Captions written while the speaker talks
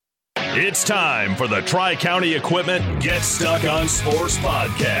It's time for the Tri-County Equipment Get Stuck on Sports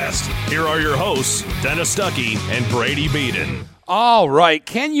podcast. Here are your hosts, Dennis Stuckey and Brady Beaton. All right.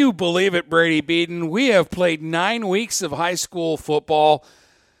 Can you believe it, Brady Beaton? We have played 9 weeks of high school football.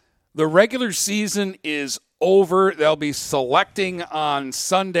 The regular season is over. They'll be selecting on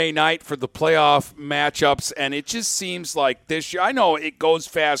Sunday night for the playoff matchups, and it just seems like this year, I know it goes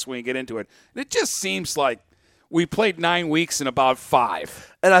fast when you get into it. It just seems like we played 9 weeks in about 5.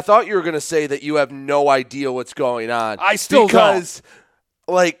 And I thought you were going to say that you have no idea what's going on. I still don't.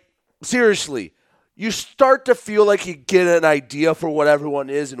 Because, seriously, you start to feel like you get an idea for what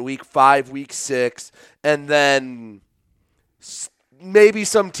everyone is in week 5, week 6, and then maybe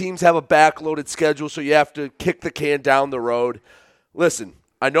some teams have a backloaded schedule, so you have to kick the can down the road. Listen,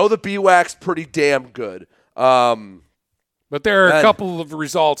 I know the BWAC's pretty damn good. But there are a couple of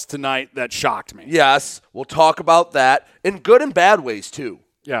results tonight that shocked me. Yes, we'll talk about that in good and bad ways, too.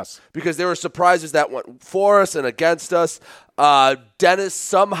 Yes. Because there were surprises that went for us and against us. Dennis,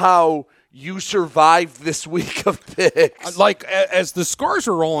 somehow you survived this week of picks. As the scores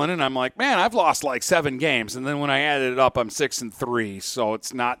are rolling in, I'm like, man, I've lost 7 games. And then when I added it up, I'm 6-3. So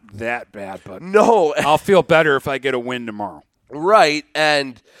it's not that bad. But no, I'll feel better if I get a win tomorrow. Right.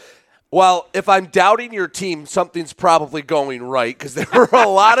 And, well, if I'm doubting your team, something's probably going right. Because there were a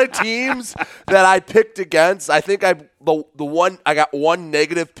lot of teams that I picked against. I think I got one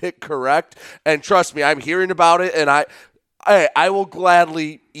negative pick correct. And trust me, I'm hearing about it. And I will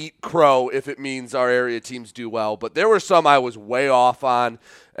gladly eat crow if it means our area teams do well. But there were some I was way off on.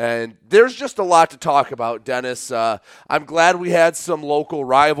 And there's just a lot to talk about, Dennis. I'm glad we had some local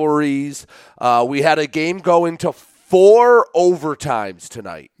rivalries. We had a game go into 4 overtimes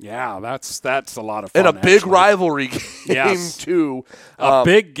tonight. Yeah, that's a lot of fun. And a big rivalry game, too. A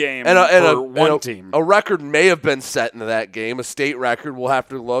big game for one team. A record may have been set into that game, a state record. We'll have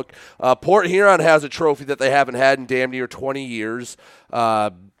to look. Port Huron has a trophy that they haven't had in damn near 20 years.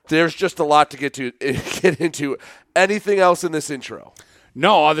 There's just a lot to get into. Anything else in this intro?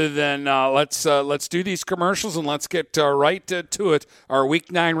 No, other than let's do these commercials and let's get right to it. Our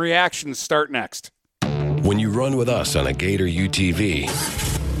Week 9 reactions start next. When you run with us on a Gator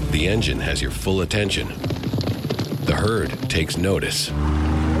UTV, the engine has your full attention. The herd takes notice.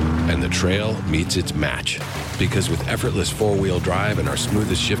 And the trail meets its match. Because with effortless four-wheel drive and our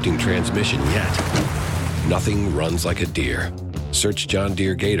smoothest shifting transmission yet, nothing runs like a deer. Search John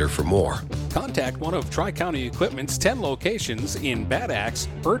Deere Gator for more. Contact one of Tri-County Equipment's 10 locations in Bad Axe,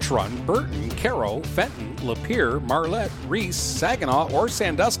 Birch Run, Burton, Caro, Fenton, Lapeer, Marlette, Reese, Saginaw, or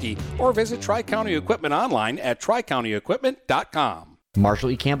Sandusky, or visit Tri-County Equipment online at tricountyequipment.com.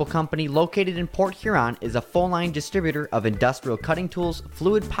 Marshall E. Campbell Company, located in Port Huron, is a full-line distributor of industrial cutting tools,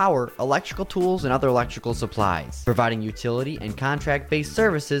 fluid power, electrical tools, and other electrical supplies, providing utility and contract-based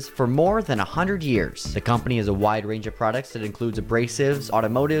services for more than 100 years. The company has a wide range of products that includes abrasives,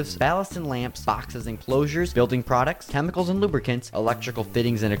 automotives, ballast and lamps, boxes and closures, building products, chemicals and lubricants, electrical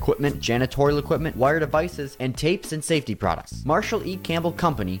fittings and equipment, janitorial equipment, wire devices, and tapes and safety products. Marshall E. Campbell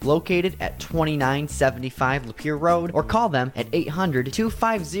Company, located at 2975 Lapeer Road, or call them at 800-250-7520.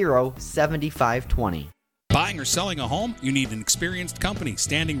 Buying or selling a home? You need an experienced company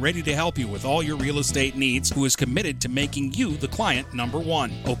standing ready to help you with all your real estate needs, who is committed to making you the client number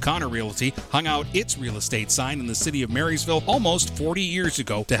one. O'Connor Realty hung out its real estate sign in the city of Marysville almost 40 years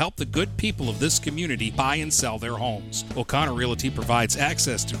ago to help the good people of this community buy and sell their homes. O'Connor Realty provides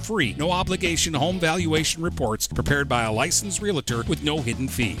access to free, no-obligation home valuation reports prepared by a licensed realtor with no hidden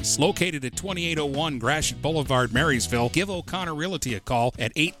fees. Located at 2801 Gratiot Boulevard, Marysville, give O'Connor Realty a call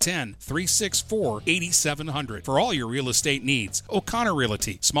at 810-364-8700 for all your real estate needs. O'Connor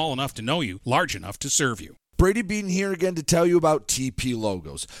Realty, small enough to know you, large enough to serve you. Brady Beaton here again to tell you about TP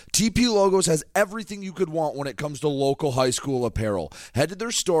Logos. TP Logos has everything you could want when it comes to local high school apparel. Head to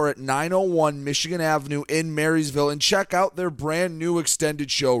their store at 901 Michigan Avenue in Marysville and check out their brand new extended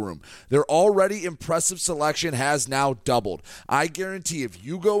showroom. Their already impressive selection has now doubled. I guarantee if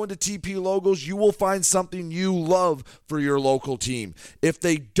you go into TP Logos, you will find something you love for your local team. If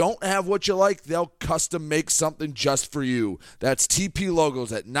they don't have what you like, they'll custom make something just for you. That's TP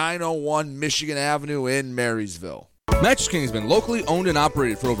Logos at 901 Michigan Avenue in Marysville. Mattress King has been locally owned and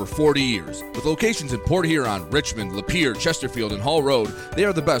operated for over 40 years. With locations in Port Huron, Richmond, Lapeer, Chesterfield, and Hall Road, they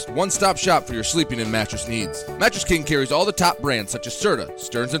are the best one-stop shop for your sleeping and mattress needs. Mattress King carries all the top brands such as Serta,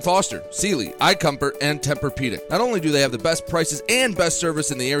 Stearns & Foster, Sealy, iComfort, and Tempur-Pedic. Not only do they have the best prices and best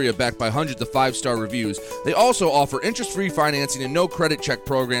service in the area backed by hundreds of 5-star reviews, they also offer interest-free financing and no credit check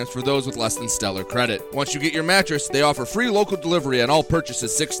programs for those with less than stellar credit. Once you get your mattress, they offer free local delivery on all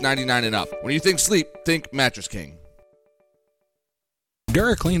purchases $6.99 and up. When you think sleep, think Mattress King.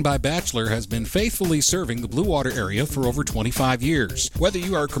 DuraClean by Bachelor has been faithfully serving the Blue Water area for over 25 years. Whether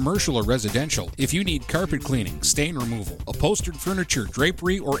you are commercial or residential, if you need carpet cleaning, stain removal, upholstered furniture,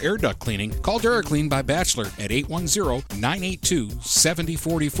 drapery, or air duct cleaning, call DuraClean by Bachelor at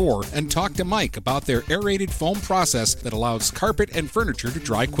 810-982-7044 and talk to Mike about their aerated foam process that allows carpet and furniture to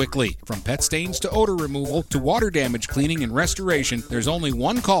dry quickly. From pet stains to odor removal to water damage cleaning and restoration, there's only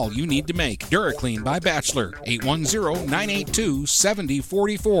one call you need to make. DuraClean by Bachelor, 810-982-7044.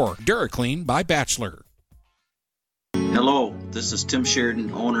 DuraClean by Bachelor. Hello, this is Tim Sheridan,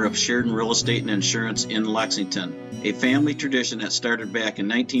 owner of Sheridan Real Estate and Insurance in Lexington, a family tradition that started back in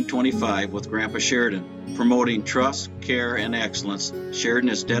 1925 with Grandpa Sheridan. Promoting trust, care, and excellence, Sheridan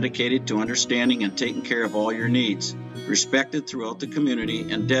is dedicated to understanding and taking care of all your needs. Respected throughout the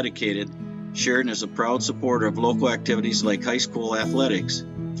community and dedicated, Sheridan is a proud supporter of local activities like high school athletics.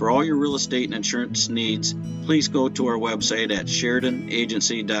 For all your real estate and insurance needs, please go to our website at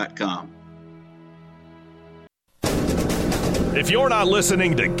SheridanAgency.com. If you're not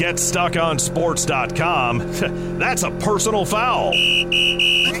listening to GetStuckOnSports.com, that's a personal foul.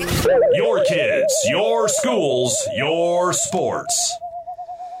 Your kids, your schools, your sports.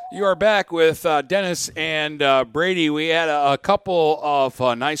 You are back with Dennis and Brady. We had a couple of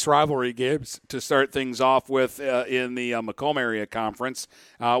nice rivalry games to start things off with in the Macomb area conference.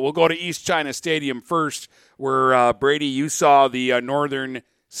 We'll go to East China Stadium first, where, Brady, you saw the Northern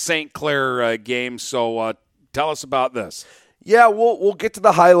St. Clair game. So tell us about this. Yeah, we'll get to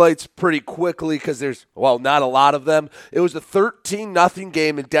the highlights pretty quickly because there's, not a lot of them. It was a 13-0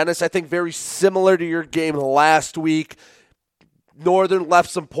 game, and Dennis, I think very similar to your game last week. Northern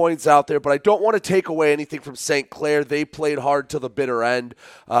left some points out there, but I don't want to take away anything from St. Clair. They played hard to the bitter end.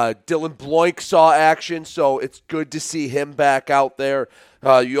 Dylan Bloink saw action, so it's good to see him back out there.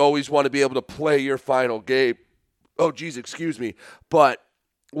 You always want to be able to play your final game. Excuse me. But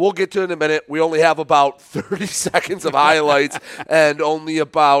we'll get to it in a minute. We only have about 30 seconds of highlights and only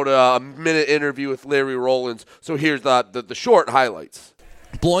about a minute interview with Larry Rollins. So here's the short highlights.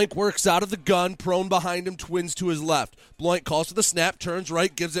 Bloink works out of the gun, prone behind him, twins to his left. Bloink calls for the snap, turns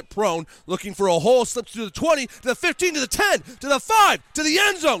right, gives it prone, looking for a hole, slips to the 20, to the 15, to the 10, to the 5, to the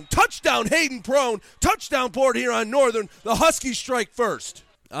end zone. Touchdown, Hayden Prone. Touchdown board here on Northern. The Huskies strike first.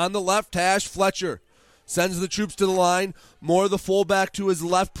 On the left hash, Fletcher sends the troops to the line. Moore, the fullback, to his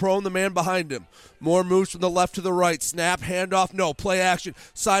left, Prone, the man behind him. Moore moves from the left to the right. Snap, handoff, no. Play action.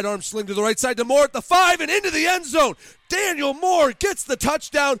 Sidearm sling to the right side to Moore at the 5 and into the end zone. Daniel Moore gets the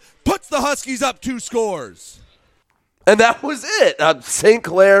touchdown, puts the Huskies up 2 scores. And that was it. St.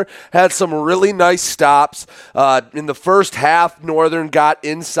 Clair had some really nice stops. In the first half, Northern got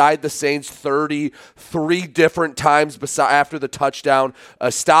inside the Saints 33 different times after the touchdown.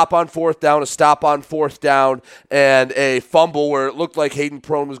 A stop on fourth down, and a fumble where it looked like Hayden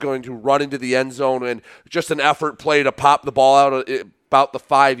Prone was going to run into the end zone, and just an effort play to pop the ball out about the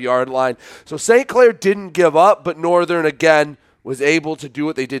 5-yard line. So St. Clair didn't give up, but Northern, again, was able to do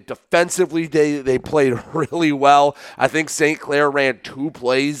what they did defensively. They played really well. I think St. Clair ran 2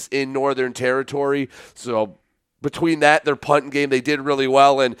 plays in Northern territory. So between that, their punting game, they did really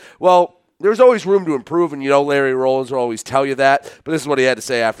well. And, there's always room to improve, and Larry Rollins will always tell you that. But this is what he had to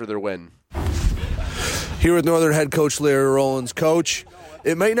say after their win. Here with Northern head coach Larry Rollins. Coach,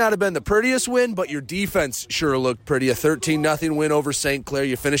 it might not have been the prettiest win, but your defense sure looked pretty. A 13-0 win over St. Clair.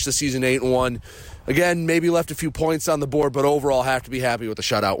 You finished the season 8-1. Again, maybe left a few points on the board, but overall have to be happy with the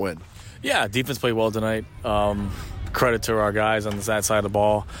shutout win. Yeah, defense played well tonight. Credit to our guys on that side of the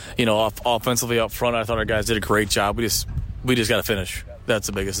ball. Offensively up front, I thought our guys did a great job. We just got to finish. That's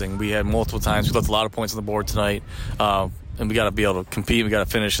the biggest thing. We had multiple times. We left a lot of points on the board tonight, and we got to be able to compete. We got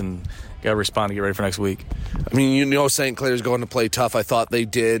to finish and got to respond to get ready for next week. I mean, St. Clair's going to play tough. I thought they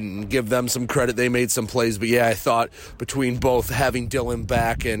did, and give them some credit. They made some plays, but I thought between both having Dylan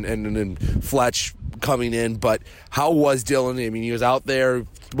back and Fletch coming in. But how was Dylan? I mean, he was out there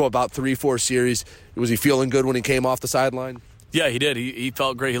about 3-4 series. Was he feeling good when he came off the sideline? Yeah, he did. He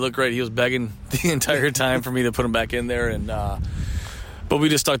felt great. He looked great. He was begging the entire time for me to put him back in there, and but we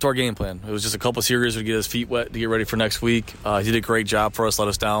just stuck to our game plan. It was just a couple series to get his feet wet to get ready for next week. He did a great job for us, let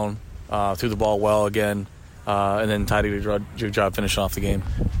us down, threw the ball well again, and then Ty did a good job finishing off the game.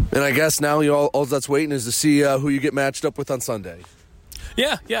 And I guess now all that's waiting is to see who you get matched up with on Sunday.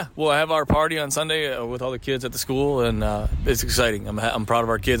 Yeah. We'll have our party on Sunday with all the kids at the school, and it's exciting. I'm proud of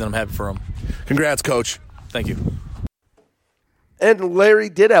our kids, and I'm happy for them. Congrats, Coach. Thank you. And Larry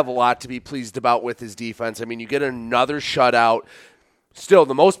did have a lot to be pleased about with his defense. I mean, you get another shutout. Still,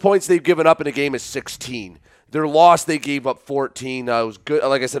 the most points they've given up in a game is 16. Their loss, they gave up 14. It was good.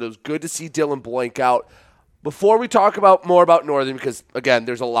 Like I said, it was good to see Dylan Bloink out. Before we talk about more about Northern, because, again,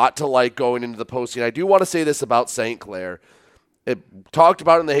 there's a lot to like going into the postseason, I do want to say this about St. Clair. It talked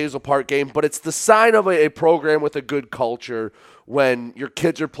about in the Hazel Park game, but it's the sign of a program with a good culture when your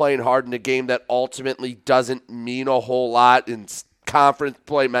kids are playing hard in a game that ultimately doesn't mean a whole lot. In conference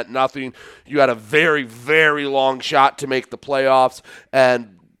play meant nothing. You had a very, very long shot to make the playoffs,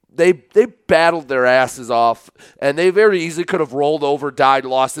 and they battled their asses off, and they very easily could have rolled over, died,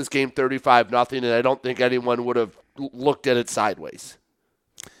 lost this game 35-0, and I don't think anyone would have looked at it sideways.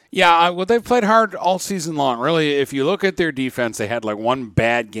 Yeah, well, they've played hard all season long. Really, if you look at their defense, they had like one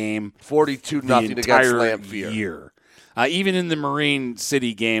bad game 42-0 against Lamphere. Year. Even in the Marine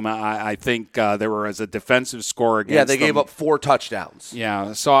City game, I think there was a defensive score against them. Yeah, they gave them. up 4 touchdowns.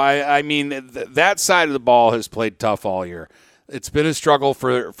 Yeah, so I mean, that side of the ball has played tough all year. It's been a struggle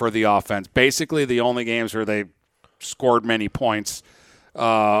for the offense. Basically, the only games where they scored many points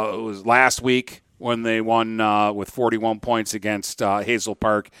was last week when they won with 41 points against Hazel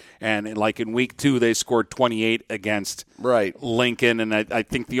Park. And like in week 2, they scored 28 against Lincoln. And I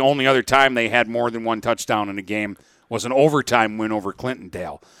think the only other time they had more than one touchdown in a game was an overtime win over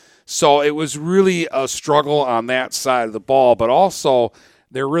Clintondale. So it was really a struggle on that side of the ball, but also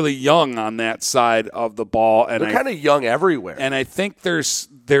they're really young on that side of the ball. And they're kind of young everywhere. And I think there's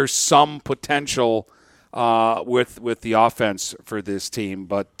some potential with the offense for this team.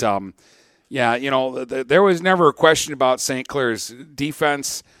 But, yeah, you know, there was never a question about St. Clair's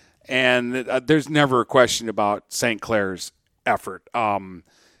defense, and there's never a question about St. Clair's effort.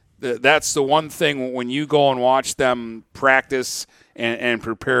 That's the one thing when you go and watch them practice and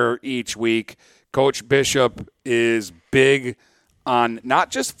prepare each week. Coach Bishop is big on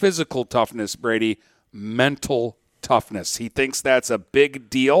not just physical toughness, Brady, mental toughness. He thinks that's a big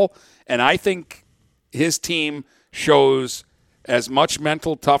deal, and I think his team shows as much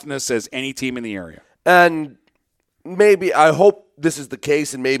mental toughness as any team in the area. And maybe, I hope this is the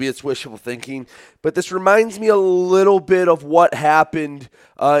case, and maybe it's wishful thinking, but this reminds me a little bit of what happened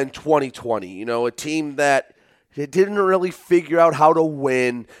in 2020. You know, a team that didn't really figure out how to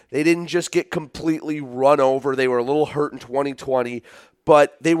win. They didn't just get completely run over. They were a little hurt in 2020,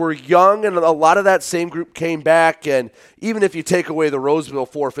 but they were young, and a lot of that same group came back, and even if you take away the Roseville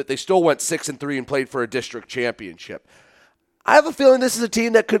forfeit, they still went 6-3 and played for a district championship. I have a feeling this is a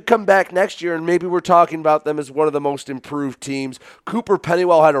team that could come back next year, and maybe we're talking about them as one of the most improved teams. Cooper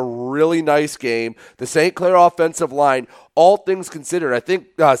Pennywell had a really nice game. The St. Clair offensive line, all things considered, I think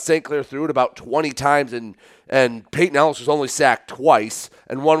St. Clair threw it about 20 times, and Peyton Ellis was only sacked twice,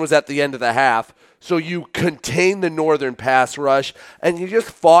 and one was at the end of the half. So you contained the Northern pass rush, and you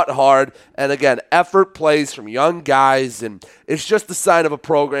just fought hard. And again, effort plays from young guys, and it's just the sign of a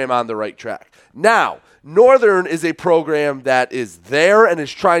program on the right track. Now, Northern is a program that is there and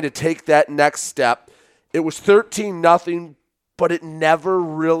is trying to take that next step. It was 13-0, but it never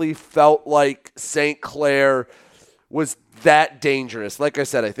really felt like St. Clair was that dangerous. Like I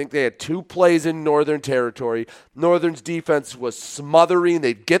said, I think they had 2 plays in Northern territory. Northern's defense was smothering.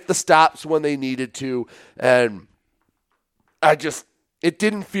 They'd get the stops when they needed to, and it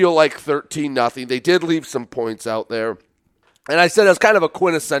didn't feel like 13-0. They did leave some points out there. And I said it was kind of a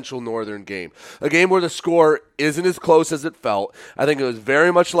quintessential Northern game, a game where the score isn't as close as it felt. I think it was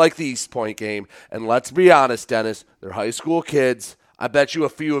very much like the East Point game. And let's be honest, Dennis, they're high school kids. I bet you a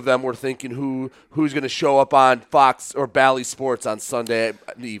few of them were thinking who's going to show up on Fox or Bally Sports on Sunday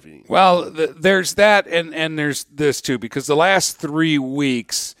evening. Well, there's that, and there's this too, because the last 3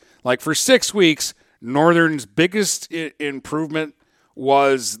 weeks, like for 6 weeks, Northern's biggest improvement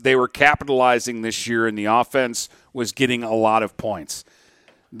was they were capitalizing this year, and the offense was getting a lot of points.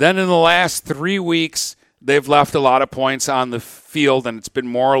 Then in the last 3 weeks, they've left a lot of points on the field, and it's been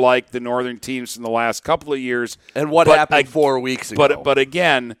more like the Northern teams in the last couple of years. And what happened 4 weeks ago? But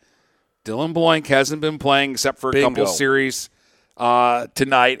again, Dylan Blank hasn't been playing except for a couple series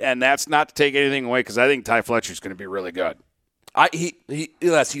tonight, and that's not to take anything away because I think Ty Fletcher's going to be really good. He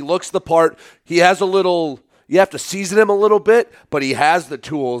looks the part. He has a little – you have to season him a little bit, but he has the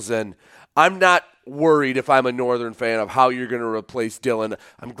tools, and I'm not worried if I'm a Northern fan of how you're going to replace Dylan.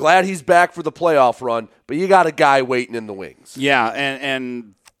 I'm glad he's back for the playoff run, but you got a guy waiting in the wings. Yeah,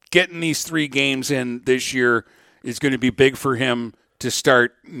 and getting these 3 games in this year is going to be big for him to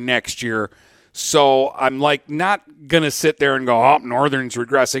start next year. So I'm not going to sit there and go, oh, Northern's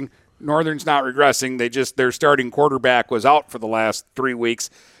regressing. Northern's not regressing. Their starting quarterback was out for the last 3 weeks.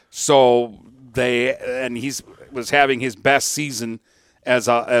 So he was having his best season as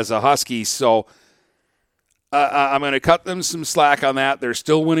a Husky. So I'm going to cut them some slack on that. They're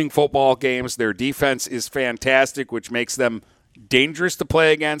still winning football games. Their defense is fantastic, which makes them dangerous to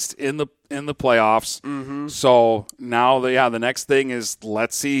play against in the playoffs. Mm-hmm. So now, the next thing is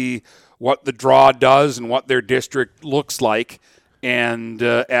let's see what the draw does and what their district looks like, and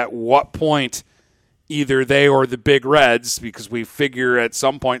at what point either they or the Big Reds, because we figure at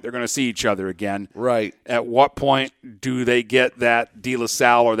some point they're going to see each other again. Right. At what point do they get that De La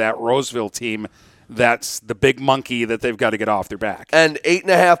Salle or that Roseville team that's the big monkey that they've got to get off their back? And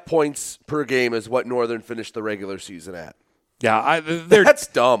 8.5 points per game is what Northern finished the regular season at. Yeah, that's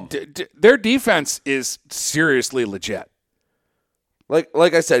dumb. Their defense is seriously legit.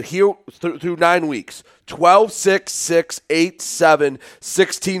 Like I said, here through 9 weeks, 12-6, 6, 8-7,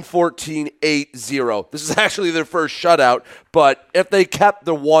 16-14, 8-0. This is actually their first shutout, but if they kept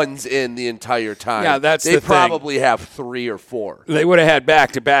the ones in the entire time, they probably have 3 or 4. They would have had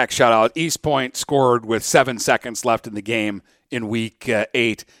back-to-back shutout. East Point scored with 7 seconds left in the game in week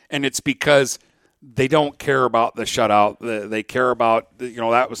 8, and it's because they don't care about the shutout. They care about,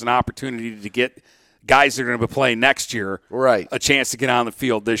 that was an opportunity to get guys that are going to be playing next year a chance to get on the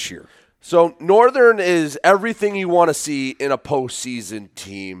field this year. So Northern is everything you want to see in a postseason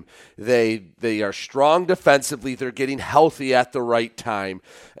team. They are strong defensively. They're getting healthy at the right time.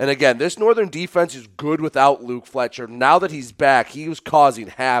 And again, this Northern defense is good without Luke Fletcher. Now that he's back, he was causing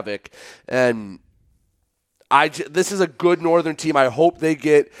havoc. And this is a good Northern team. I hope they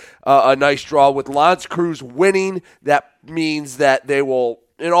get a nice draw. With L'Anse Creuse winning, that means that they will,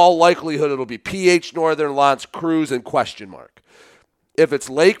 in all likelihood, it'll be PH Northern, L'Anse Creuse, and question mark. If it's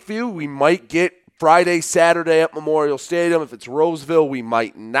Lakeview, we might get Friday, Saturday at Memorial Stadium. If it's Roseville, we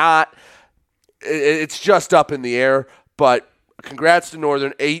might not. It's just up in the air. But congrats to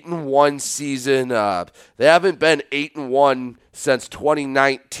Northern, 8-1 season. They haven't been 8-1 since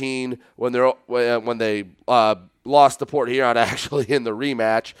 2019 when they lost to Port Huron actually in the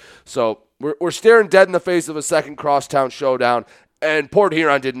rematch. So we're staring dead in the face of a second crosstown showdown. And Port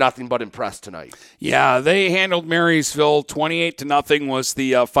Huron did nothing but impress tonight. Yeah, they handled Marysville. 28-0 was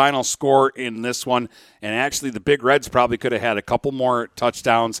the final score in this one. And actually, the Big Reds probably could have had a couple more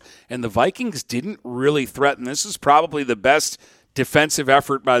touchdowns. And the Vikings didn't really threaten. This is probably the best defensive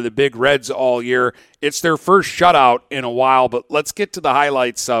effort by the Big Reds all year. It's their first shutout in a while, but let's get to the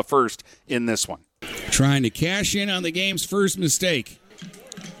highlights first in this one. Trying to cash in on the game's first mistake.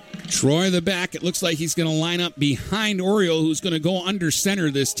 Troy the back. It looks like he's going to line up behind Oriole, who's going to go under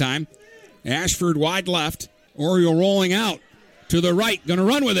center this time. Ashford wide left. Oriole rolling out to the right. Going to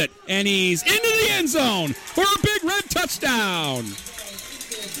run with it. And he's into the end zone for a Big Red touchdown.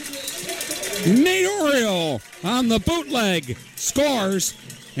 Nate Oriole on the bootleg scores.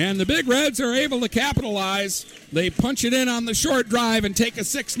 And the Big Reds are able to capitalize. They punch it in on the short drive and take a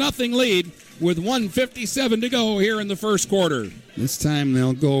 6-0 lead with 1:57 to go here in the first quarter. This time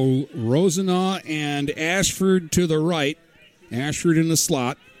they'll go Rosenaw and Ashford to the right. Ashford in the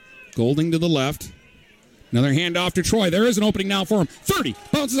slot. Golding to the left. Another handoff to Troy. There is an opening now for him. 30.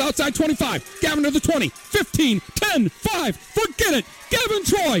 Bounces outside 25. Gavin to the 20. 15. 10. 5. Forget it. Gavin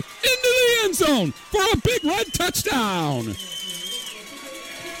Troy into the end zone for a Big Red touchdown.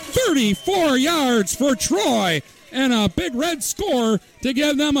 34 yards for Troy. And a Big Red score to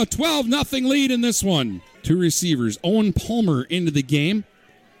give them a 12-0 lead in this one. Two receivers, Owen Palmer into the game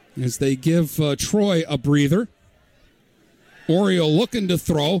as they give Troy a breather. Oriole looking to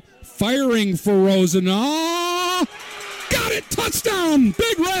throw, firing for Rosenaw. Got it, touchdown,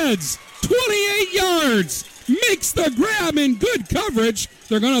 Big Reds, 28 yards. Makes the grab in good coverage.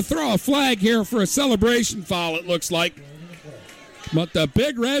 They're going to throw a flag here for a celebration foul, it looks like. But the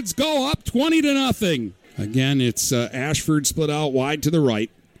Big Reds go up 20-0. Again, it's Ashford split out wide to the right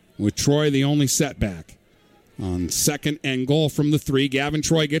with Troy the only setback. On 2nd and goal from the 3, Gavin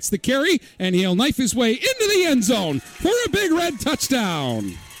Troy gets the carry, and he'll knife his way into the end zone for a Big Red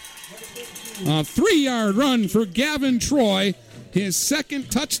touchdown. A 3-yard run for Gavin Troy, his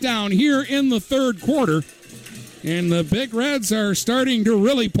second touchdown here in the third quarter. And the Big Reds are starting to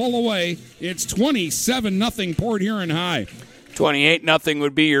really pull away. It's 27-0 Port Huron High. 28-0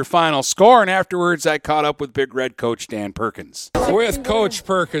 would be your final score, and afterwards I caught up with Big Red coach Dan Perkins. With Coach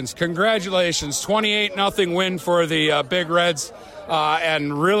Perkins, congratulations, 28-0 win for the Big Reds,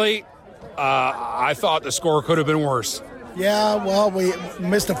 and really, I thought the score could have been worse. Yeah, well, we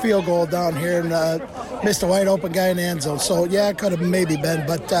missed a field goal down here and missed a wide open guy in the end zone, so yeah, it could have maybe been,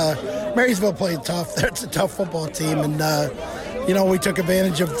 but Marysville played tough. It's a tough football team, and we took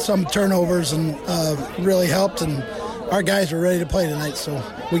advantage of some turnovers and really helped, and our guys are ready to play tonight, so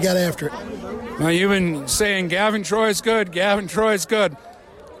we got after it. Well, you've been saying Gavin Troy's good. Gavin Troy's good.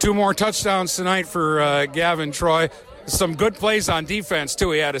 2 more touchdowns tonight for Gavin Troy. some good plays on defense,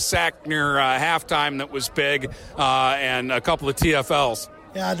 too. He had a sack near halftime that was big and a couple of TFLs.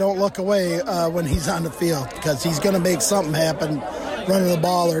 Yeah, don't look away when he's on the field because he's going to make something happen running the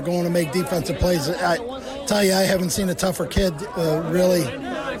ball or going to make defensive plays. I tell you, I haven't seen a tougher kid really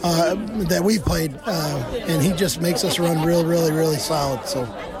that we've played, and he just makes us run really solid. So.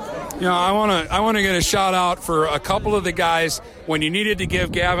 I want to get a shout out for a couple of the guys when you needed to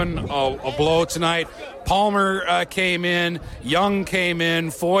give Gavin a blow tonight. Palmer came in, Young came in,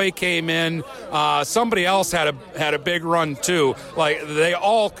 Foy came in. Somebody else had a big run too. Like they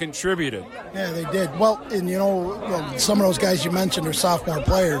all contributed. Yeah, they did. Well, and some of those guys you mentioned are sophomore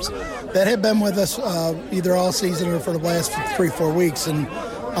players that have been with us either all season or for the last 3-4 weeks, and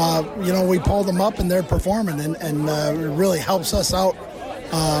we pulled them up and they're performing, and it really helps us out.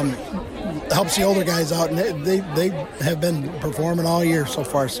 Helps the older guys out, and they have been performing all year so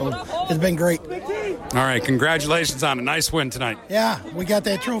far, so it's been great. All right, congratulations on a nice win tonight. Yeah, we got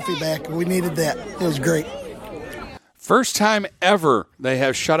that trophy back. We needed that. It was great. First time ever they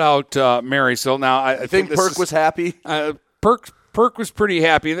have shut out Marysville. Now, I think Perk was happy. Perk was pretty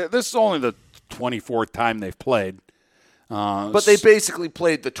happy. This is only the 24th time they've played. But they basically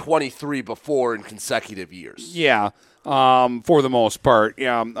played the 23 before in consecutive years. Yeah. For the most part,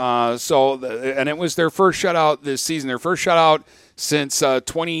 yeah. And it was their first shutout this season. Their first shutout since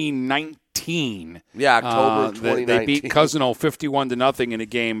 2019. Yeah, October 2019. They beat Cousino 51-0 in a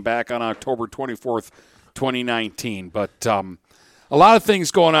game back on October 24th, 2019. But a lot of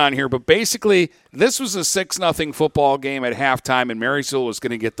things going on here. But basically, this was a 6-0 football game at halftime, and Marysville was going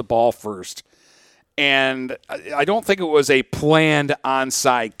to get the ball first. And I don't think it was a planned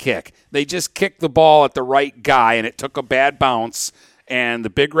onside kick. They just kicked the ball at the right guy, and it took a bad bounce, and the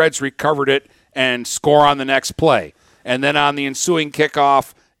Big Reds recovered it and score on the next play. And then on the ensuing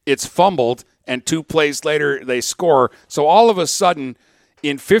kickoff, it's fumbled, and 2 plays later they score. So all of a sudden,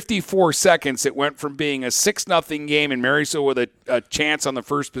 in 54 seconds, it went from being a 6-0 game in Marysville with a chance on the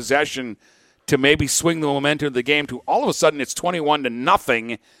first possession to maybe swing the momentum of the game to all of a sudden it's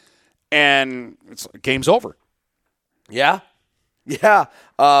 21-0. And game's over. Yeah. It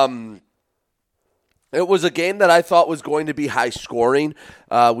was a game that I thought was going to be high scoring.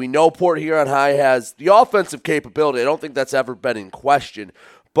 We know Port Huron High has the offensive capability. I don't think that's ever been in question.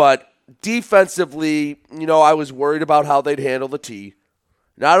 But defensively, I was worried about how they'd handle the T.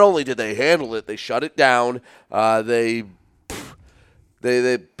 Not only did they handle it, they shut it down. They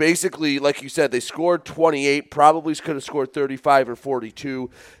basically, like you said, they scored 28. Probably could have scored 35 or 42.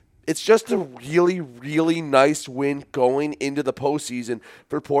 It's just a really, really nice win going into the postseason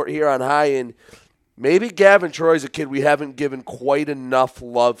for Port Huron High. And maybe Gavin Troy's a kid we haven't given quite enough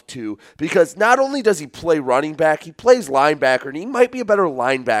love to because not only does he play running back, he plays linebacker, and he might be a better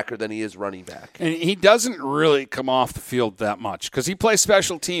linebacker than he is running back. And he doesn't really come off the field that much because he plays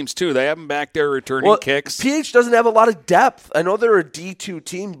special teams, too. They have him back there returning kicks. PH doesn't have a lot of depth. I know they're a D2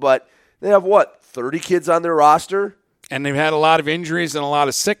 team, but they have, 30 kids on their roster? And they've had a lot of injuries and a lot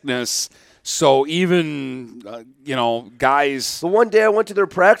of sickness. So even, guys. The one day I went to their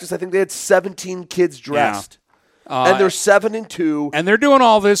practice, I think they had 17 kids dressed. Yeah. And they're 7-2. And they're doing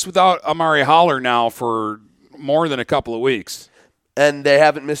all this without Amari Holler now for more than a couple of weeks. And they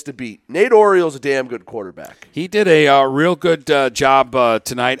haven't missed a beat. Nate Oriole's a damn good quarterback. He did a real good job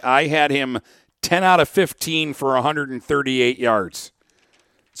tonight. I had him 10 out of 15 for 138 yards.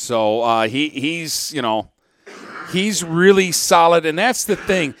 So he's really solid, and that's the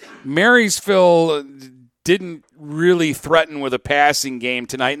thing. Marysville didn't really threaten with a passing game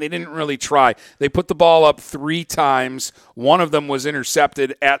tonight, and they didn't really try. They put the ball up 3 times. One of them was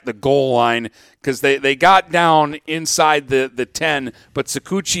intercepted at the goal line because they got down inside the 10, but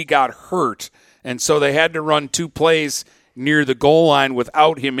Sakuchi got hurt, and so they had to run 2 plays near the goal line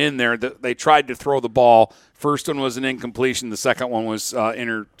without him in there. They tried to throw the ball. First one was an incompletion. The second one was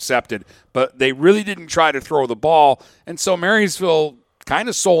intercepted. But they really didn't try to throw the ball. And so Marysville kind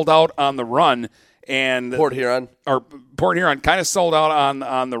of sold out on the run. And Port Huron kind of sold out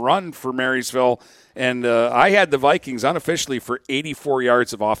on the run for Marysville. And I had the Vikings unofficially for 84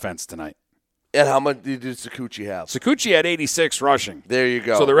 yards of offense tonight. And how much did Sakuchi have? Sakuchi had 86 rushing. There you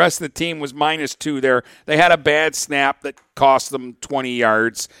go. So the rest of the team was -2 there. They had a bad snap that cost them 20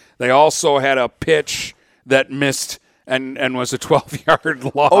 yards. They also had a pitch that missed and was a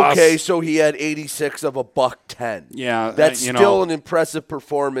 12-yard loss. Okay, so he had 86 of $110. Yeah. That's still an impressive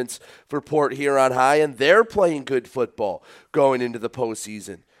performance for Port Huron High, and they're playing good football going into the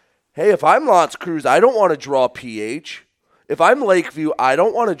postseason. Hey, if I'm L'Anse Creuse, I don't want to draw PH. If I'm Lakeview, I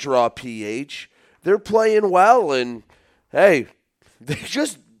don't want to draw PH. They're playing well, and, hey, they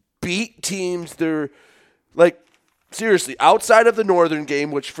just beat teams. They're, seriously, outside of the Northern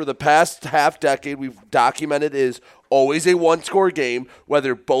game, which for the past half decade we've documented is always a one-score game,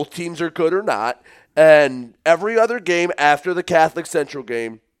 whether both teams are good or not, and every other game after the Catholic Central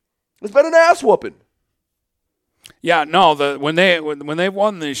game has been an ass whooping. Yeah, no. When they've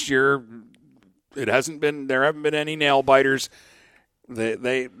won this year, there haven't been any nail biters.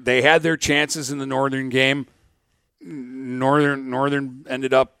 They had their chances in the Northern game. Northern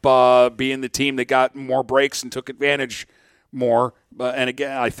ended up being the team that got more breaks and took advantage more. And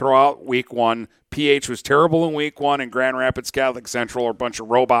again, I throw out week one. PH was terrible in week one, and Grand Rapids Catholic Central are a bunch of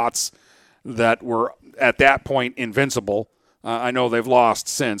robots that were at that point invincible. I know they've lost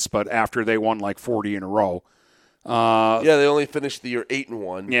since, but after they won like 40 in a row. They only finished the year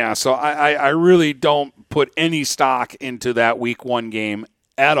 8-1. Yeah, so I really don't put any stock into that week one game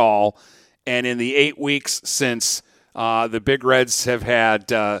at all. And in the 8 weeks since, the Big Reds have had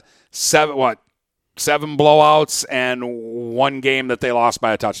seven blowouts and one game that they lost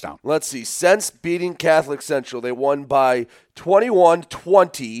by a touchdown. Let's see. Since beating Catholic Central, they won by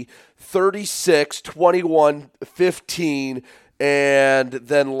 21-20, 36-21-15, and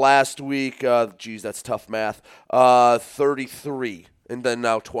then last week, that's tough math, 33, and then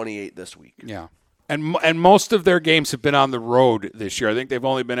now 28 this week. Yeah. And most of their games have been on the road this year. I think they've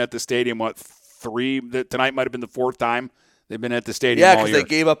only been at the stadium, three? Tonight might have been the fourth time they've been at the stadium all year. Yeah, because they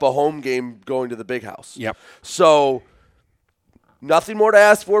gave up a home game going to the Big House. Yep. So nothing more to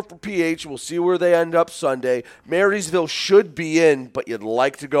ask for PH. We'll see where they end up Sunday. Marysville should be in, but you'd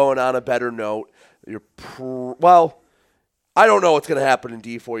like to go in on a better note. I don't know what's going to happen in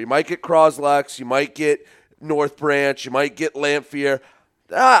D4. You might get Croslex. You might get North Branch. You might get Lamphere.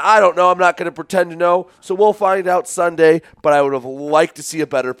 I don't know. I'm not going to pretend to know. So we'll find out Sunday, but I would have liked to see a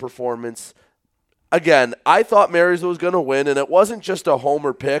better performance. Again, I thought Marysville was going to win, and it wasn't just a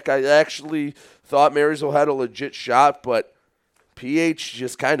homer pick. I actually thought Marysville had a legit shot, but PH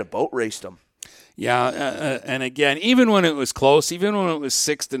just kind of boat raced them. Yeah, and again, even when it was close, even when it was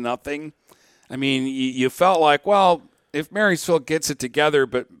 6-0, I mean, you felt like, well, if Marysville gets it together,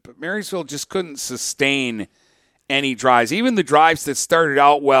 but Marysville just couldn't sustain any drives. Even the drives that started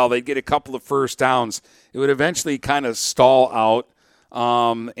out well, they'd get a couple of first downs. It would eventually kind of stall out.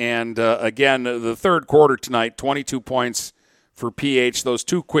 Again, the third quarter tonight, 22 points for PH. Those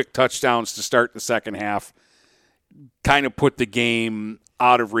two quick touchdowns to start the second half kind of put the game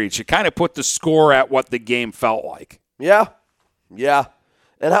out of reach. It kind of put the score at what the game felt like. Yeah.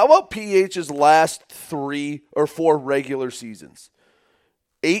 And how about PH's last 3 or 4 regular seasons?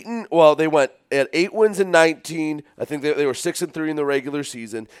 They went at 8 wins in 19. I think they were 6-3 in the regular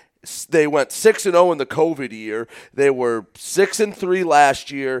season. They went 6-0 in the COVID year. They were 6-3 last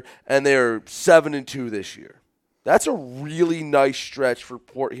year, and they're 7-2 this year. That's a really nice stretch for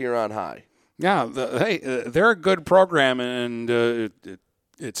Port Huron High. Yeah, they're a good program, and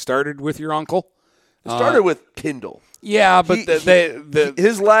it started with your uncle. It started with Kindle. Yeah, but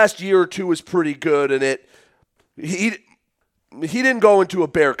his last year or two was pretty good, and he didn't go into a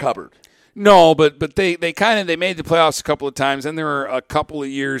bare cupboard. No, but they made the playoffs a couple of times, and there were a couple of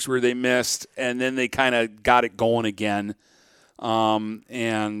years where they missed, and then they kind of got it going again,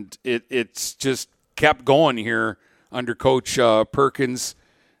 and it's just kept going here under Coach Perkins.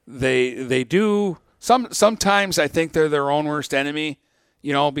 They do sometimes I think they're their own worst enemy,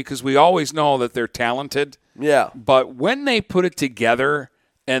 because we always know that they're talented. Yeah. But when they put it together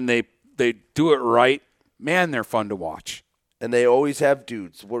and they do it right, man, they're fun to watch. And they always have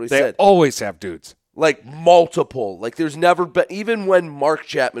dudes. What they always have dudes. Like multiple. Like there's never been, even when Mark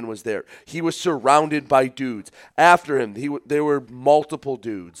Chapman was there, he was surrounded by dudes. After him, there were multiple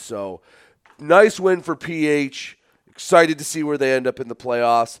dudes. So nice win for PH. Excited to see where they end up in the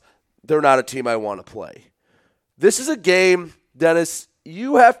playoffs. They're not a team I want to play. This is a game, Dennis,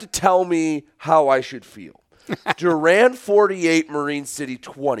 you have to tell me how I should feel. Durand 48, Marine City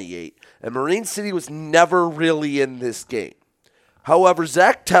 28. And Marine City was never really in this game. However,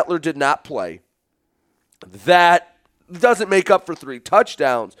 Zach Tetler did not play. That doesn't make up for 3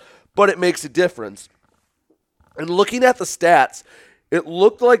 touchdowns, but it makes a difference. And looking at the stats, it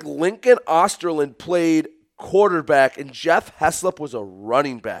looked like Lincoln Osterland played quarterback and Jeff Heslop was a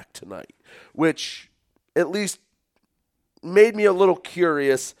running back tonight, which at least made me a little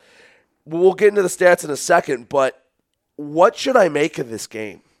curious. We'll get into the stats in a second, but what should I make of this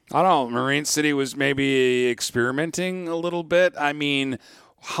game? I don't know. Marine City was maybe experimenting a little bit. I mean,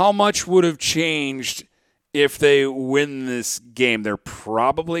 how much would have changed if they win this game? They're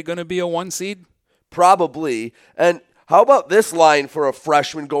probably going to be a 1 seed. Probably. And How about this line for a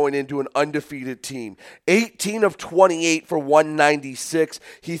freshman going into an undefeated team? 18 of 28 for 196.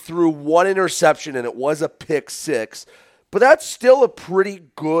 He threw one interception, and it was a pick six. But that's still a pretty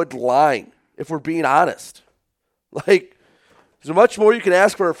good line, if we're being honest. Like, is there much more you can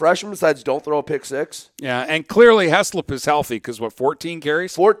ask for a freshman besides don't throw a pick six? Yeah, and clearly Heslop is healthy because, 14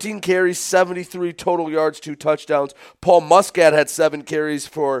 carries? 14 carries, 73 total yards, 2 touchdowns. Paul Muscat had 7 carries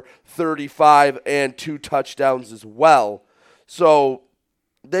for 35 and 2 touchdowns as well. So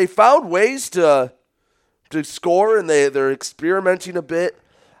they found ways to score, and they're experimenting a bit.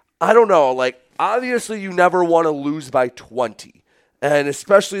 I don't know. Like, obviously you never want to lose by 20, and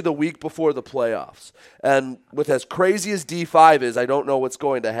especially the week before the playoffs. And with as crazy as D5 is, I don't know what's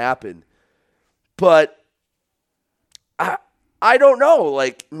going to happen. But I don't know.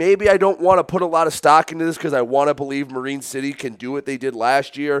 Like, maybe I don't want to put a lot of stock into this because I want to believe Marine City can do what they did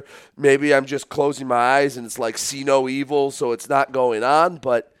last year. Maybe I'm just closing my eyes and it's like see no evil, so it's not going on.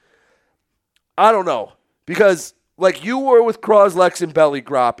 But I don't know. Because like you were with Croslex and Belly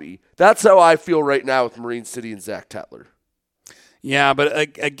Groppe, that's how I feel right now with Marine City and Zach Tetler. Yeah,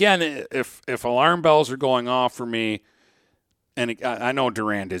 but again, if alarm bells are going off for me, and I know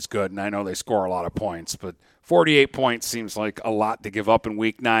Durand is good, and I know they score a lot of points, but 48 points seems like a lot to give up in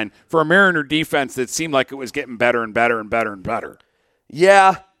Week 9 for a Mariner defense that seemed like it was getting better and better and better and better.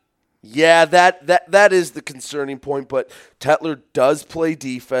 Yeah, that is the concerning point, but Tetler does play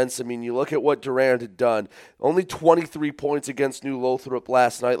defense. I mean, you look at what Durand had done. Only 23 points against New Lothrop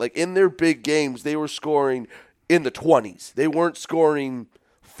last night. Like, in their big games, they were scoring in the 20s. They weren't scoring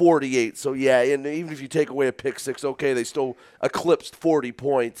 48. So, yeah, and even if you take away a pick six, okay, they still eclipsed 40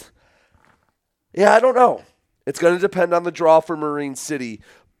 points. Yeah, I don't know. It's going to depend on the draw for Marine City,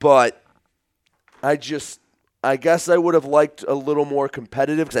 but I guess I would have liked a little more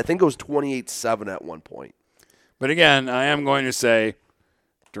competitive because I think it was 28-7 at one point. But again, I am going to say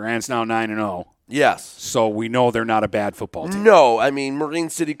Durand's now 9-0. Yes. So we know they're not a bad football team. No, I mean, Marine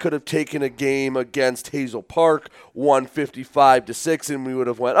City could have taken a game against Hazel Park, won 55-6, and we would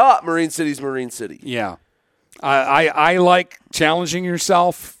have went, Marine City's Marine City. Yeah. I like challenging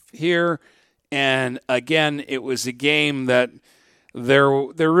yourself here. And again, it was a game that there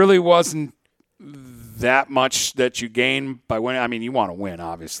really wasn't that much that you gain by winning. I mean, you want to win,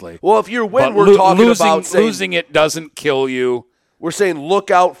 obviously. Well, if you win, we're talking about saying, losing it doesn't kill you. We're saying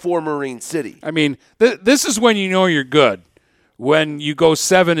look out for Marine City. I mean, this is when you know you're good. When you go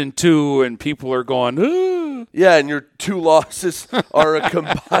 7-2 and people are going, ooh. Yeah, and your 2 losses are a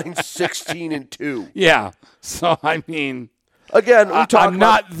combined 16-2. Yeah. So, I mean, again, I'm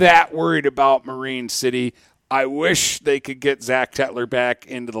not that worried about Marine City. I wish they could get Zach Tetler back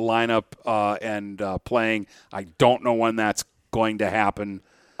into the lineup and playing. I don't know when that's going to happen.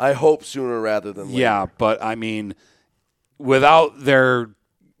 I hope sooner rather than later. Yeah, but I mean, without their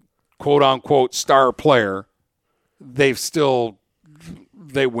quote-unquote star player, they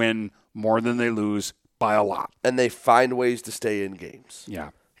win more than they lose by a lot. And they find ways to stay in games. Yeah.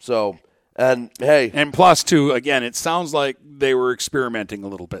 So, and hey. And plus, too, again, it sounds like they were experimenting a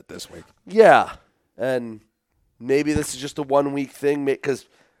little bit this week. Yeah. And maybe this is just a 1 week thing because,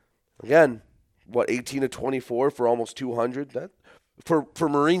 again, 18-24 for almost 200? That for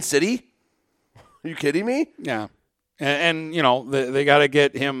Marine City? Are you kidding me? Yeah. And you know, they got to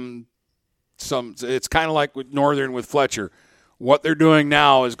get him some – it's kind of like with Northern with Fletcher. What they're doing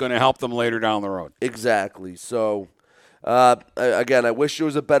now is going to help them later down the road. Exactly. So, again, I wish there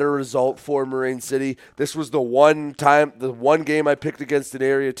was a better result for Marine City. This was the one game I picked against an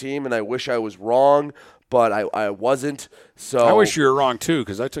area team, and I wish I was wrong, but I wasn't. So I wish you were wrong, too,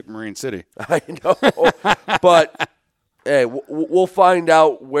 because I took Marine City. I know. But, hey, we'll find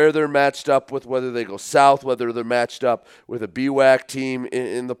out where they're matched up with, whether they go south, whether they're matched up with a BWAC team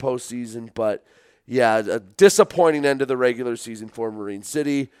in the postseason. But, yeah, a disappointing end of the regular season for Marine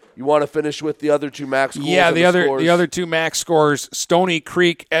City. You want to finish with the other 2 MAC scores? Yeah, the other 2 MAC scores. Stony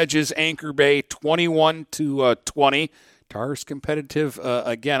Creek edges Anchor Bay 21-20. Tars competitive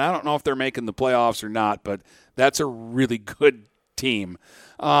again. I don't know if they're making the playoffs or not, but that's a really good team.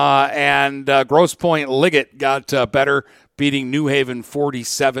 And Grosse Pointe Liggett got better, beating New Haven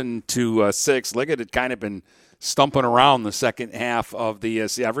 47-6. Liggett had kind of been stumping around the second half of the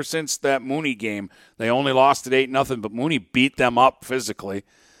ever since that Mooney game. They only lost at 8-0, but Mooney beat them up physically.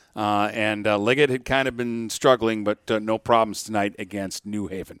 And Liggett had kind of been struggling, but no problems tonight against New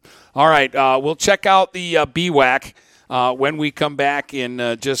Haven. All right, we'll check out the BWAC when we come back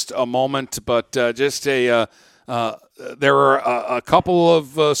in just a moment. But there were a couple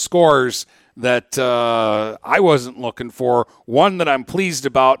of scores that I wasn't looking for, one that I'm pleased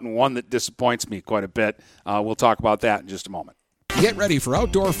about, and one that disappoints me quite a bit. We'll talk about that in just a moment. Get ready for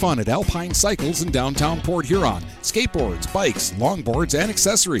outdoor fun at Alpine Cycles in downtown Port Huron. Skateboards, bikes, longboards, and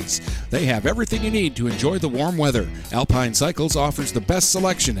accessories. They have everything you need to enjoy the warm weather. Alpine Cycles offers the best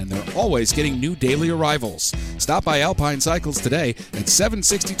selection, and they're always getting new daily arrivals. Stop by Alpine Cycles today at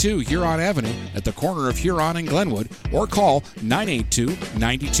 762 Huron Avenue at the corner of Huron and Glenwood, or call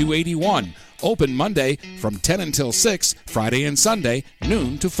 982-9281. Open Monday from 10 until 6, Friday and Sunday,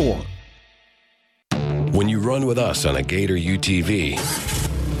 noon to 4. When you run with us on a Gator UTV,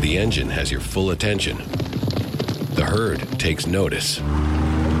 the engine has your full attention. The herd takes notice.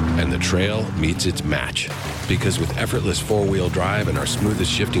 And the trail meets its match. Because with effortless four-wheel drive and our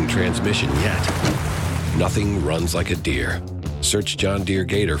smoothest shifting transmission yet, nothing runs like a deer. Search John Deere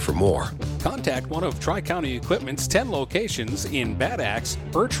Gator for more. Contact one of Tri-County Equipment's 10 locations in Bad Axe,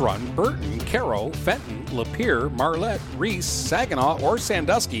 Birch Run, Burton, Caro, Fenton, Lapeer, Marlette, Reese, Saginaw, or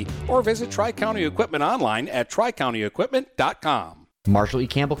Sandusky, or visit Tri-County Equipment online at tricountyequipment.com. Marshall E.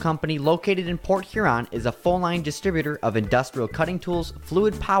 Campbell Company, located in Port Huron, is a full-line distributor of industrial cutting tools,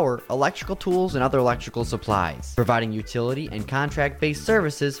 fluid power, electrical tools, and other electrical supplies, providing utility and contract-based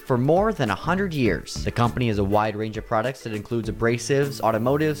services for more than 100 years. The company has a wide range of products that includes abrasives,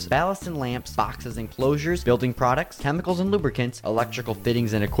 automotives, ballast and lamps, boxes and closures, building products, chemicals and lubricants, electrical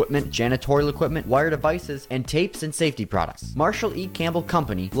fittings and equipment, janitorial equipment, wire devices, and tapes and safety products. Marshall E. Campbell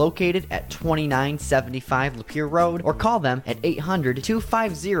Company, located at 2975 Lapeer Road, or call them at 800-250-7520.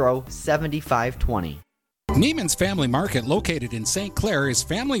 Neiman's Family Market, located in St. Clair, is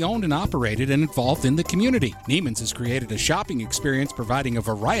family-owned and operated and involved in the community. Neiman's has created a shopping experience providing a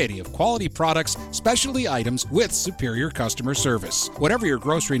variety of quality products, specialty items with superior customer service. Whatever your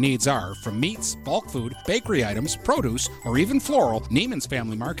grocery needs are, from meats, bulk food, bakery items, produce, or even floral, Neiman's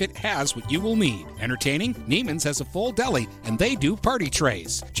Family Market has what you will need. Entertaining? Neiman's has a full deli, and they do party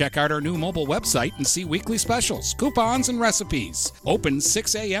trays. Check out our new mobile website and see weekly specials, coupons, and recipes. Open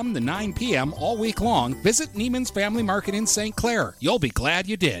 6 a.m. to 9 p.m. all week long. Visit Neiman's Family Market in St. Clair. You'll be glad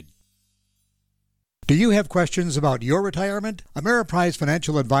you did. Do you have questions about your retirement? Ameriprise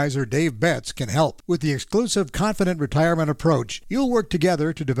financial advisor Dave Betts can help. With the exclusive Confident Retirement Approach, you'll work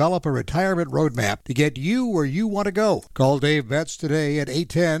together to develop a retirement roadmap to get you where you want to go. Call Dave Betts today at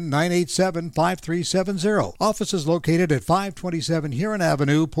 810-987-5370. Office is located at 527 Huron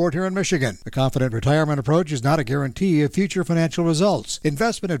Avenue, Port Huron, Michigan. The Confident Retirement Approach is not a guarantee of future financial results.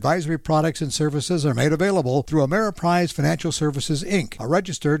 Investment advisory products and services are made available through Ameriprise Financial Services, Inc., a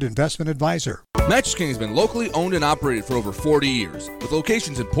registered investment advisor. Mattress King has been locally owned and operated for over 40 years. With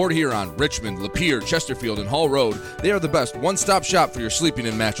locations in Port Huron, Richmond, Lapeer, Chesterfield, and Hall Road, they are the best one-stop shop for your sleeping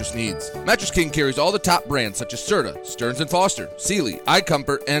and mattress needs. Mattress King carries all the top brands such as Serta, Stearns & Foster, Sealy,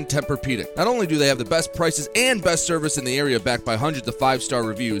 iComfort, and Tempur-Pedic. Not only do they have the best prices and best service in the area backed by hundreds of 5-star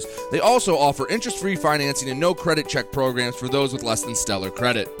reviews, they also offer interest-free financing and no credit check programs for those with less than stellar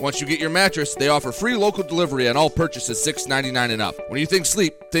credit. Once you get your mattress, they offer free local delivery on all purchases $6.99 and up. When you think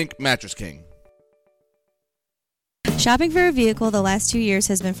sleep, think Mattress King. Shopping for a vehicle the last 2 years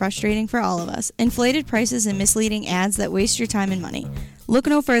has been frustrating for all of us. Inflated prices and misleading ads that waste your time and money. Look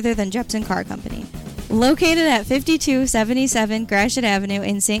no further than Jepson Car Company. Located at 5277 Gratiot Avenue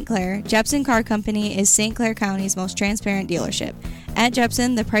in St. Clair, Jepson Car Company is St. Clair County's most transparent dealership. At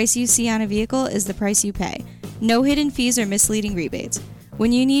Jepson, the price you see on a vehicle is the price you pay. No hidden fees or misleading rebates.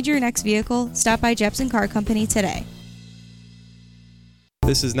 When you need your next vehicle, stop by Jepson Car Company today.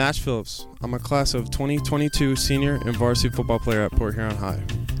 This is Nash Phillips. I'm a class of 2022 senior and varsity football player at Port Huron High.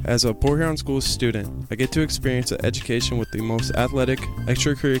 As a Port Huron School student, I get to experience an education with the most athletic,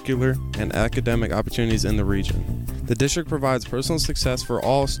 extracurricular, and academic opportunities in the region. The district provides personal success for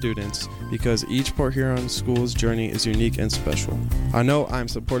all students because each Port Huron school's journey is unique and special. I know I'm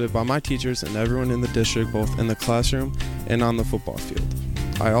supported by my teachers and everyone in the district, both in the classroom and on the football field.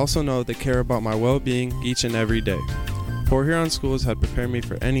 I also know they care about my well-being each and every day. Port Huron Schools have prepared me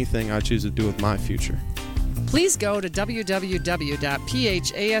for anything I choose to do with my future. Please go to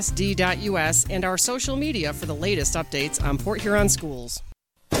www.phasd.us and our social media for the latest updates on Port Huron Schools.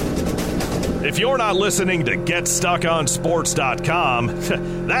 If you're not listening to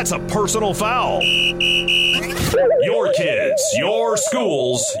GetStuckOnSports.com, that's a personal foul. Your kids, your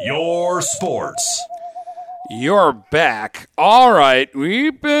schools, your sports. You're back. All right.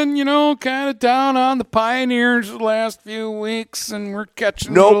 We've been, kind of down on the Pioneers the last few weeks, and we're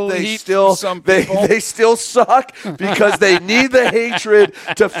catching a little heat from some people. They still suck because they need the hatred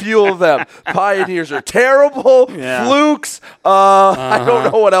to fuel them. Pioneers are terrible. Yeah. Flukes. I don't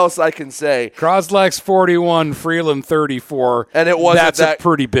know what else I can say. Croslex 41, Freeland 34. And it wasn't That's a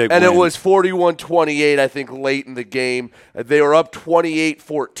pretty big and win. it was 41-28, I think, late in the game. They were up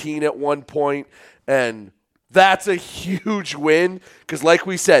 28-14 at one point, and that's a huge win because, like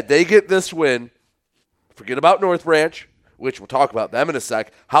we said, they get this win. Forget about North Branch, which we'll talk about them in a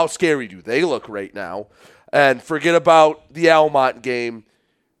sec. How scary do they look right now? And forget about the Almont game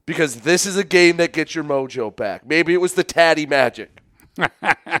because this is a game that gets your mojo back. Maybe it was the Tatty Magic.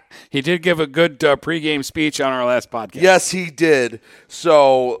 He did give a good pregame speech on our last podcast. Yes, he did.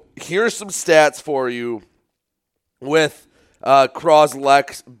 So here's some stats for you with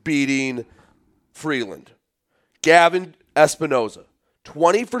Croslex beating Freeland. Gavin Espinoza,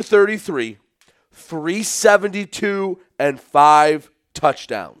 20 for 33, 372, and 5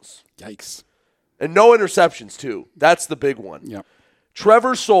 touchdowns. Yikes. And no interceptions, too. That's the big one. Yep.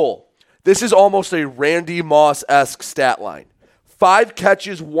 Trevor Soule, this is almost a Randy Moss-esque stat line. 5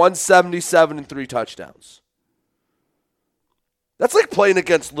 catches, 177, and 3 touchdowns. That's like playing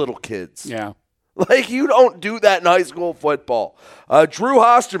against little kids. Yeah. Like, you don't do that in high school football. Drew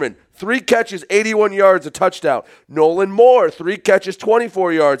Hosterman, 3 catches, 81 yards, a touchdown. Nolan Moore, 3 catches,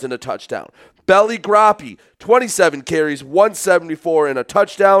 24 yards, and a touchdown. Belly Grappi, 27 carries, 174, and a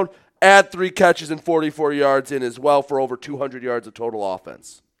touchdown. Add 3 catches and 44 yards in as well for over 200 yards of total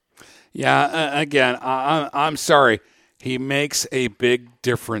offense. Yeah, again, I'm sorry. He makes a big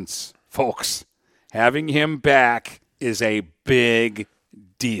difference, folks. Having him back is a big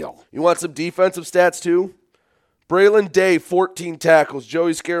deal. You want some defensive stats too? Braylon Day, 14 tackles.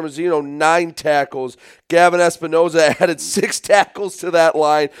 Joey Scaramazino, 9 tackles. Gavin Espinoza added 6 tackles to that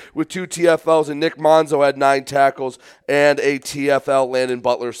line with 2 TFLs, and Nick Monzo had 9 tackles and a TFL. Landon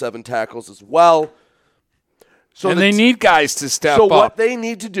Butler, 7 tackles as well. So they need guys to step up. So what they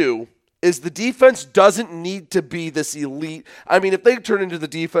need to do is the defense doesn't need to be this elite. I mean, if they turn into the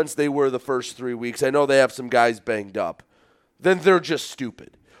defense they were the first 3 weeks, I know they have some guys banged up, then they're just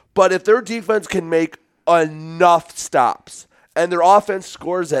stupid. But if their defense can make enough stops and their offense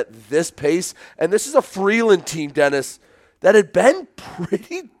scores at this pace, and this is a Freeland team, Dennis, that had been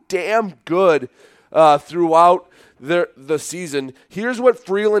pretty damn good throughout the season. Here's what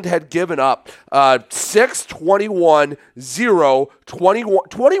Freeland had given up. 6, 21, 0,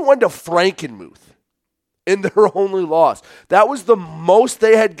 21 to Frankenmuth in their only loss. That was the most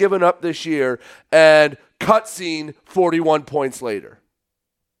they had given up this year, and cutscene 41 points later.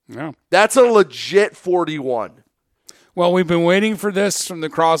 Yeah. That's a legit 41. Well, we've been waiting for this from the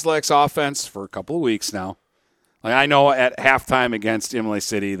Croslex offense for a couple of weeks now. Like, I know at halftime against Imlay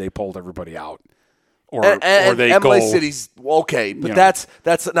City, they pulled everybody out. Or they Imlay go. City's okay, but that's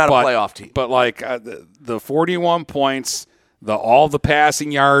not a playoff team. But like the 41 points, all the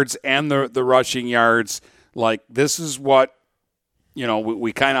passing yards and the rushing yards, like this is what,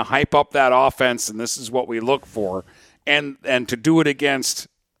 we kind of hype up that offense, and this is what we look for. And to do it against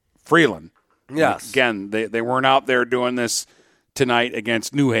Freeland. Yes. Again, they weren't out there doing this tonight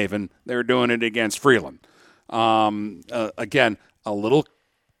against New Haven. They were doing it against Freeland. Again, a little,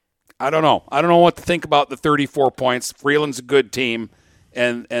 I don't know. I don't know what to think about the 34 points. Freeland's a good team,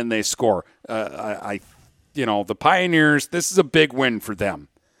 and they score. The Pioneers, this is a big win for them.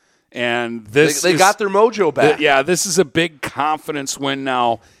 And they got their mojo back. This is a big confidence win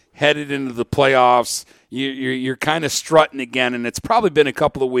now, headed into the playoffs. You're kind of strutting again, and it's probably been a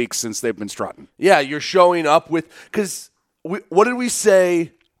couple of weeks since they've been strutting. Yeah, you're showing up with – because what did we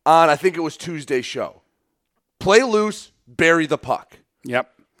say on, I think it was Tuesday's show? Play loose, bury the puck.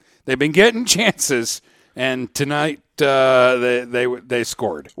 Yep. They've been getting chances, and tonight they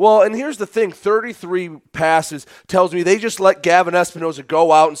scored. Well, and here's the thing. 33 passes tells me they just let Gavin Espinoza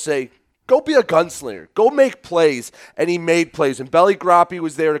go out and say, go be a gunslinger. Go make plays. And he made plays. And Belly Grappi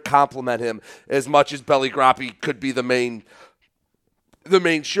was there to compliment him as much as Belly Grappi could be the main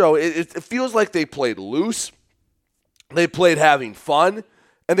show. It feels like they played loose. They played having fun.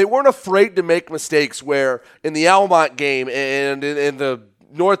 And they weren't afraid to make mistakes where in the Almont game and in the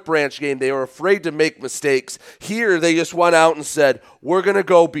North Branch game, they were afraid to make mistakes. Here, they just went out and said, we're going to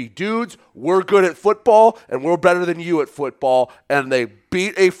go be dudes. We're good at football, and we're better than you at football. And they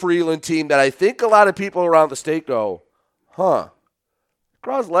beat a Freeland team that I think a lot of people around the state go,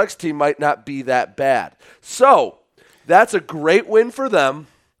 Croslex team might not be that bad. So that's a great win for them.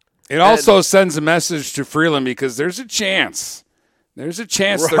 It also sends a message to Freeland because there's a chance There's a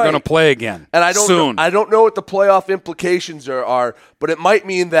chance they're going to play again and soon. I don't know what the playoff implications are, but it might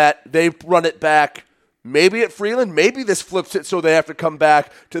mean that they run it back maybe at Freeland. Maybe this flips it so they have to come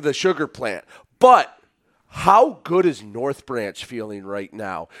back to the sugar plant. But how good is North Branch feeling right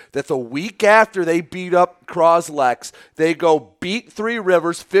now that the week after they beat up Croslex, they go beat Three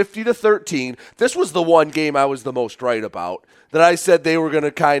Rivers 50-13. This was the one game I was the most right about, that I said they were going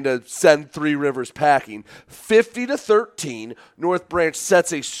to kind of send Three Rivers packing. 50-13, North Branch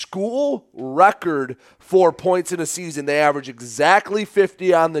sets a school record for points in a season. They average exactly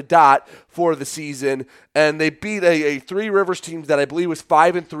 50 on the dot for the season, and they beat a Three Rivers team that I believe was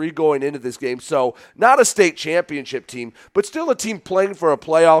 5-3 going into this game. So not a state championship team, but still a team playing for a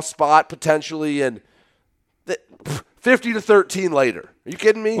playoff spot potentially, and 50-13 later. Are you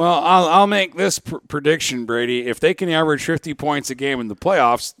kidding me? Well, I'll make this prediction, Brady. If they can average 50 points a game in the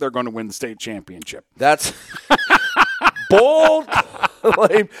playoffs, they're going to win the state championship. That's bold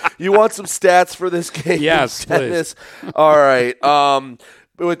claim. You want some stats for this game? Yes, please. All right.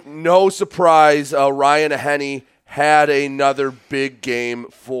 With no surprise, Ryan Henney had another big game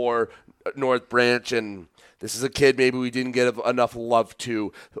for North Branch, and this is a kid maybe we didn't get enough love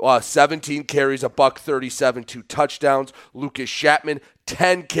to. 17 carries, $137, 2 touchdowns. Lucas Shatman,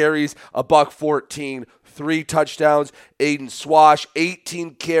 10 carries, $114, 3 touchdowns. Aiden Swash,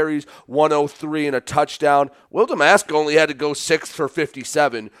 18 carries, 103 and a touchdown. Will Damask only had to go 6 for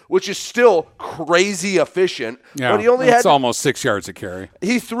 57, which is still crazy efficient. Yeah, but he only that's almost 6 yards a carry.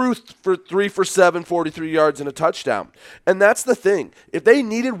 He threw for 3 for 7, 43 yards and a touchdown. And that's the thing. If they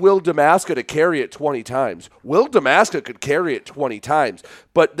needed Will Damaska to carry it 20 times, Will Damaska could carry it 20 times.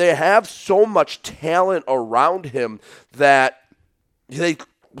 But they have so much talent around him that they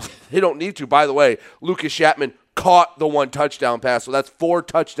don't need to. By the way, Lucas Shatman caught the 1 touchdown pass, so that's 4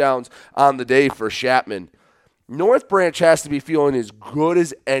 touchdowns on the day for Shatman. North Branch has to be feeling as good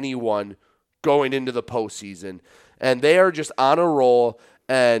as anyone going into the postseason, and they are just on a roll,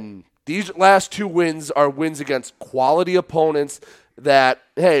 and these last 2 wins are wins against quality opponents that,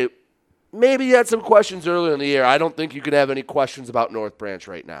 hey, maybe you had some questions earlier in the year. I don't think you could have any questions about North Branch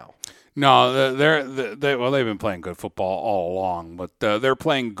right now. No, they've been playing good football all along, but they're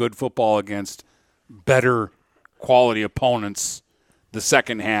playing good football against better quality opponents the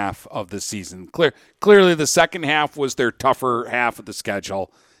second half of the season. Clearly, the second half was their tougher half of the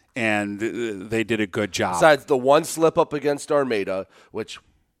schedule, and they did a good job. Besides the one slip up against Armada, which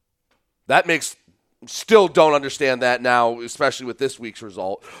that makes still don't understand that now, especially with this week's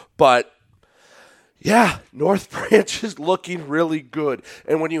result, but. Yeah, North Branch is looking really good.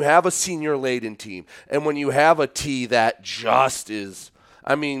 And when you have a senior-laden team, and when you have a T that just is,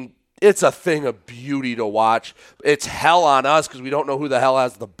 I mean, it's a thing of beauty to watch. It's hell on us because we don't know who the hell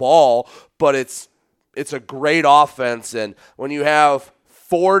has the ball, but it's a great offense. And when you have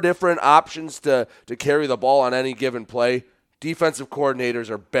 4 different options to carry the ball on any given play, defensive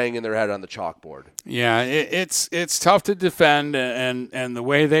coordinators are banging their head on the chalkboard. Yeah, it's tough to defend, and the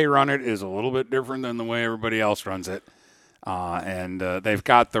way they run it is a little bit different than the way everybody else runs it. And they've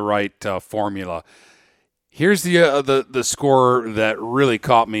got the right formula. Here's the score that really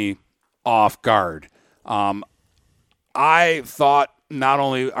caught me off guard. I thought not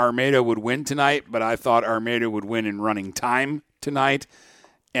only Armada would win tonight, but I thought Armada would win in running time tonight.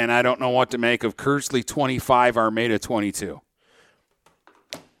 And I don't know what to make of Kearsley 25, Armada 22.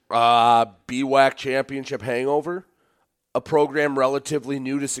 BWAC championship hangover, a program relatively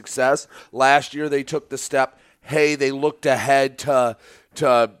new to success. Last year they took the step, they looked ahead to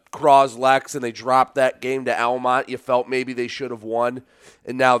Croslex and they dropped that game to Almont. You felt maybe they should have won.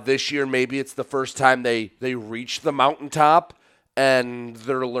 And now this year maybe it's the first time they reached the mountaintop and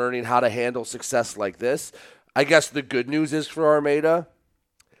they're learning how to handle success like this. I guess the good news is for Armada,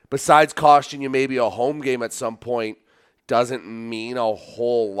 besides costing you maybe a home game at some point, doesn't mean a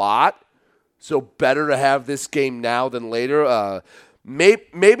whole lot. So better to have this game now than later.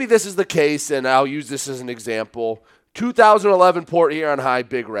 Maybe this is the case, and I'll use this as an example. 2011 Port Huron High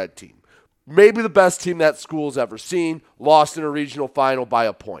Big Red team. Maybe the best team that school's ever seen. Lost in a regional final by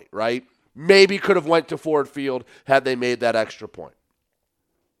a point, right? Maybe could have went to Ford Field had they made that extra point.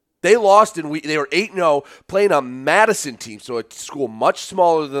 They lost they were 8-0 playing a Madison team, so a school much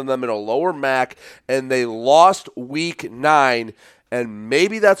smaller than them in a lower MAC, and they lost week 9, and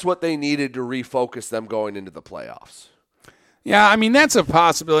maybe that's what they needed to refocus them going into the playoffs. Yeah, I mean, that's a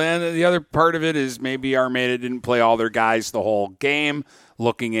possibility. And the other part of it is maybe Armada didn't play all their guys the whole game,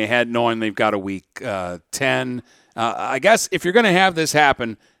 looking ahead, knowing they've got a week 10. I guess if you're going to have this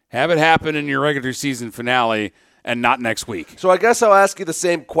happen, have it happen in your regular season finale and not next week. So I guess I'll ask you the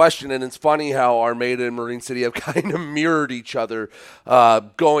same question, and it's funny how Armada and Marine City have kind of mirrored each other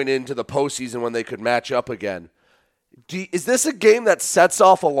going into the postseason when they could match up again. Is this a game that sets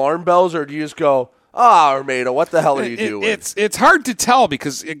off alarm bells, or do you just go, Armada, what the hell are you doing? It's hard to tell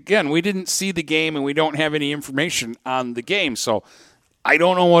because, again, we didn't see the game and we don't have any information on the game. So I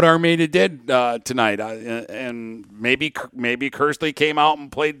don't know what Armada did tonight. And maybe Kersley came out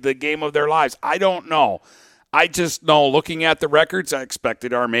and played the game of their lives. I don't know. I just know, looking at the records, I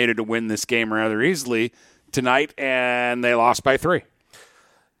expected Armada to win this game rather easily tonight, and they lost by 3.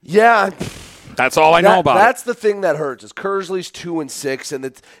 Yeah. That's all I know about That's the thing that hurts is Kersley's 2-6,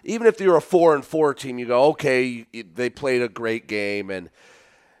 and even if you're a 4-4 team, you go, okay, they played a great game, and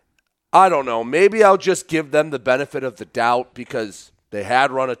I don't know. Maybe I'll just give them the benefit of the doubt because they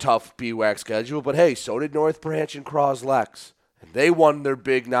had run a tough BWAC schedule, but hey, so did North Branch and Croslex, and they won their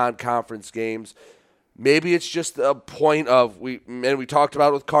big non-conference games. Maybe it's just a point of, we talked about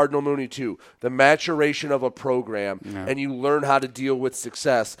it with Cardinal Mooney too, the maturation of a program, and you learn how to deal with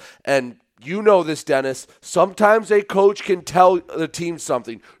success. And you know this, Dennis. Sometimes a coach can tell the team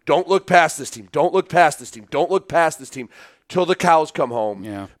something. Don't look past this team. Don't look past this team. Don't look past this team till the cows come home.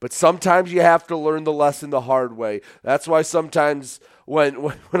 Yeah. But sometimes you have to learn the lesson the hard way. That's why sometimes when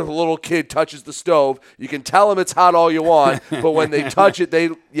a little kid touches the stove, you can tell them it's hot all you want, but when they touch it,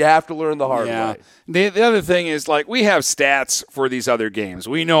 you have to learn the hard way. The other thing is, like, we have stats for these other games.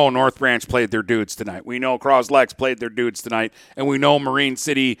 We know North Branch played their dudes tonight. We know Croslex played their dudes tonight, and we know Marine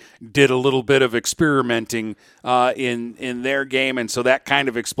City did a little bit of experimenting in their game, and so that kind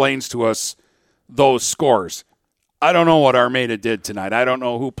of explains to us those scores. I don't know what Armada did tonight. I don't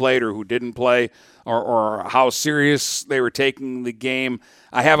know who played or who didn't play or how serious they were taking the game.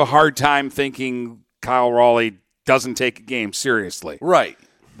 I have a hard time thinking Kyle Raleigh doesn't take a game seriously. Right.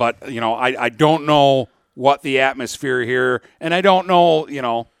 But, I don't know what the atmosphere here, and I don't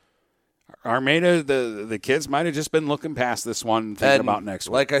know, Armada, the kids might have just been looking past this one and thinking about next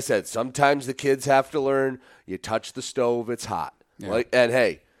week. Like I said, sometimes the kids have to learn, you touch the stove, it's hot. Yeah. And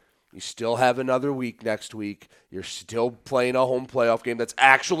hey, you still have another week next week. You're still playing a home playoff game that's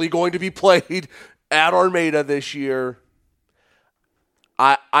actually going to be played at Armada this year.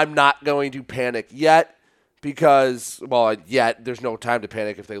 I'm not going to panic yet because, there's no time to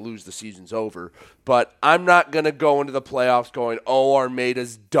panic if they lose, the season's over. But I'm not going to go into the playoffs going,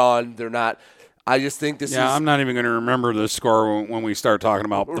 Armada's done. They're not. I just think this is. Yeah, I'm not even going to remember the score when we start talking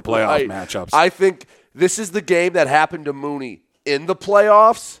about the playoff matchups. I think this is the game that happened to Mooney in the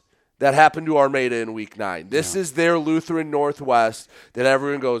playoffs that happened to Armada in Week 9. This is their Lutheran Northwest that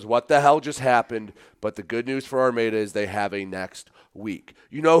everyone goes, what the hell just happened? But the good news for Armada is they have a next week.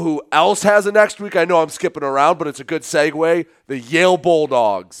 You know who else has a next week? I know I'm skipping around, but it's a good segue. The Yale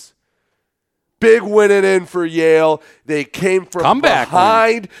Bulldogs. Big winning in for Yale. They came from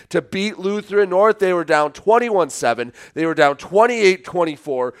behind to beat Lutheran North. They were down 21-7. They were down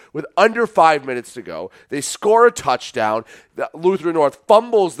 28-24 with under 5 minutes to go. They score a touchdown. Lutheran North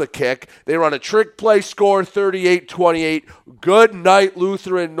fumbles the kick. They run a trick play, score 38-28. Good night,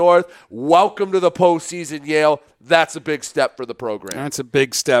 Lutheran North. Welcome to the postseason, Yale. That's a big step for the program. That's a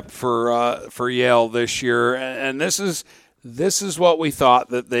big step for Yale this year, and this is what we thought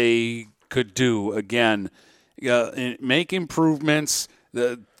that they could do again, make improvements.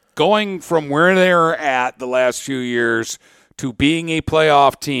 Going from where they were at the last few years to being a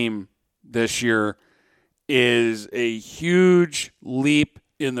playoff team this year is a huge leap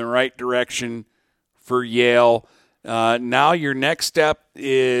in the right direction for Yale. Now your next step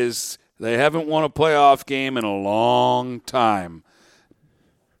is they haven't won a playoff game in a long time.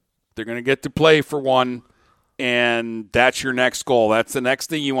 They're going to get to play for one. And that's your next goal. That's the next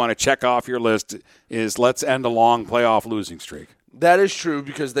thing you want to check off your list is let's end a long playoff losing streak. That is true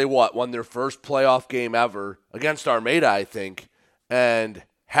because they won their first playoff game ever against Armada, I think, and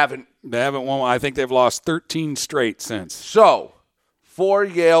They haven't won. I think they've lost 13 straight since. So, for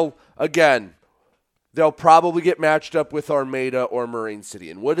Yale, again, they'll probably get matched up with Armada or Marine City.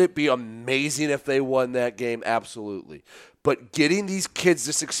 And would it be amazing if they won that game? Absolutely. But getting these kids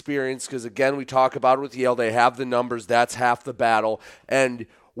this experience, because, again, we talk about it with Yale, they have the numbers. That's half the battle. And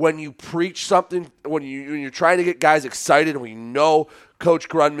when you preach something, when you're trying to get guys excited, and we know Coach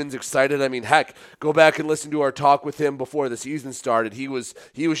Grunman's excited. I mean, heck, go back and listen to our talk with him before the season started. He was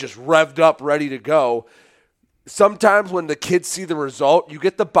just revved up, ready to go. Sometimes when the kids see the result, you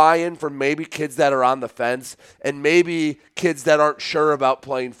get the buy-in from maybe kids that are on the fence and maybe kids that aren't sure about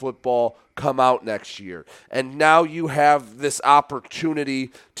playing football come out next year. And now you have this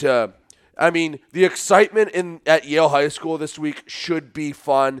opportunity to I mean, the excitement at Yale High School this week should be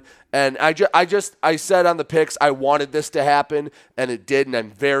fun. And I said on the picks I wanted this to happen, and it did, and I'm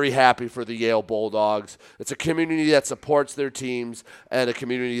very happy for the Yale Bulldogs. It's a community that supports their teams and a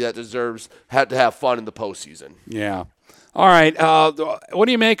community that deserves to have fun in the postseason. Yeah. All right. What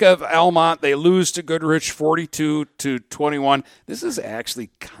do you make of Almont? They lose to Goodrich 42-21. This is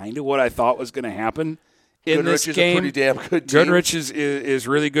actually kind of what I thought was going to happen in Goodrich this game. Is a pretty damn good team. Goodrich is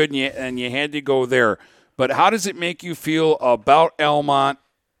really good, and you had to go there. But how does it make you feel about Almont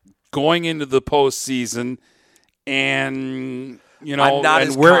going into the postseason? And I don't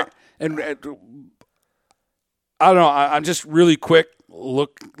know. I'm just really quick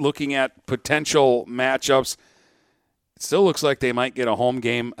looking at potential matchups. It still looks like they might get a home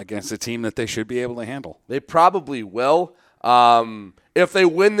game against a team that they should be able to handle. They probably will. If they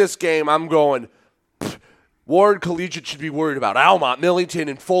win this game, I'm going, Warren Collegiate should be worried about Almont. Millington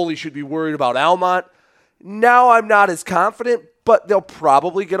and Foley should be worried about Almont. Now I'm not as confident, but they'll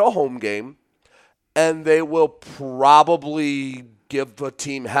probably get a home game, and they will probably give the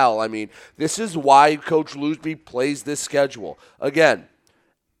team hell. I mean, this is why Coach Loosby plays this schedule. Again,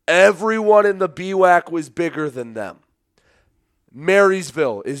 everyone in the BWAC was bigger than them.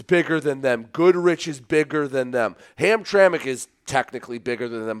 Marysville is bigger than them. Goodrich is bigger than them. Hamtramck is technically bigger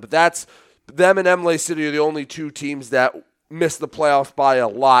than them, but that's them and Imlay City are the only two teams that missed the playoffs by a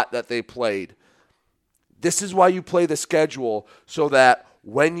lot that they played. This is why you play the schedule, so that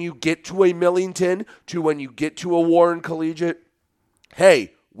when you get to a Millington, to when you get to a Warren Collegiate,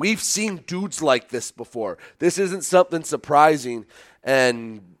 hey, we've seen dudes like this before. This isn't something surprising.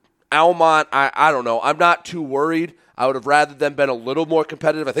 And Almont, I don't know. I'm not too worried. I would have rather them been a little more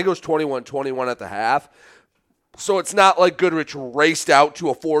competitive. I think it was 21-21 at the half. So it's not like Goodrich raced out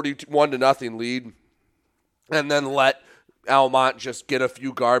to a 41-0 lead and then let Almont just get a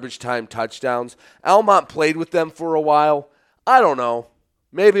few garbage time touchdowns. Almont played with them for a while. I don't know.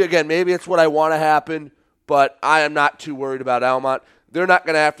 Maybe it's what I want to happen, but I am not too worried about Almont. They're not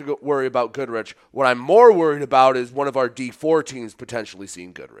going to have to worry about Goodrich. What I'm more worried about is one of our D4 teams potentially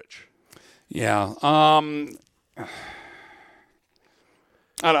seeing Goodrich. Yeah. I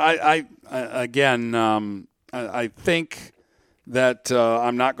think that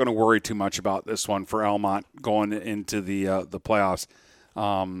I'm not going to worry too much about this one for Almont going into the playoffs.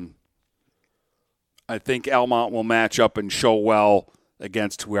 I think Almont will match up and show well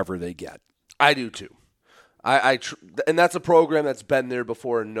against whoever they get. I do too. And that's a program that's been there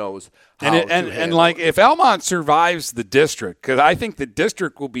before and knows how to handle it. If Almont survives the district, because I think the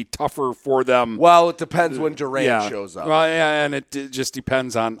district will be tougher for them. Well, it depends when Durand shows up. Well, yeah, and it just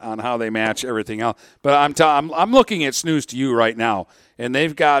depends on how they match everything else. But I'm looking at Snooze to You right now, and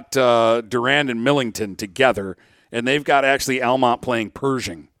they've got Durand and Millington together, and they've got actually Almont playing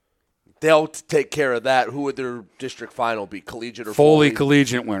Pershing. They'll take care of that. Who would their district final be? Collegiate or Foley?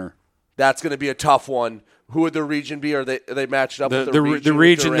 Collegiate winner. That's going to be a tough one. Who would the region be? Are they matched up with the region? The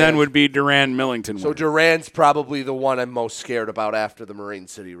region then would be Durand-Millington. So Durand's probably the one I'm most scared about after the Marine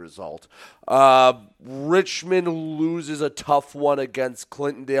City result. Richmond loses a tough one against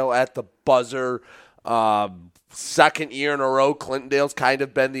Clintondale at the buzzer. Second year in a row, Clintondale's kind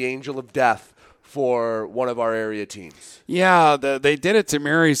of been the angel of death for one of our area teams. Yeah, they did it to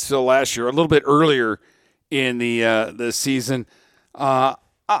Marysville last year, a little bit earlier in the season.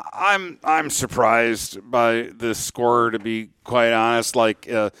 I'm surprised by this score, to be quite honest.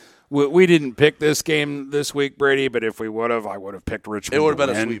 We didn't pick this game this week, Brady, but if we would have, I would have picked Richmond. It would have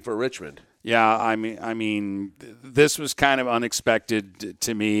been a sweep for Richmond. Yeah, I mean, this was kind of unexpected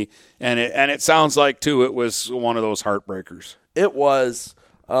to me, and it sounds like too it was one of those heartbreakers. It was.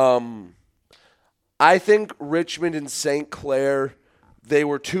 I think Richmond and St. Clair, they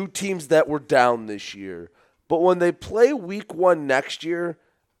were two teams that were down this year, but when they play week 1 next year,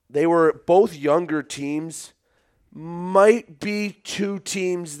 they were both younger teams, might be two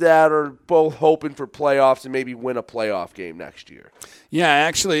teams that are both hoping for playoffs and maybe win a playoff game next year. Yeah,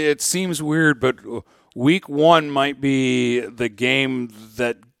 actually, it seems weird, but week 1 might be the game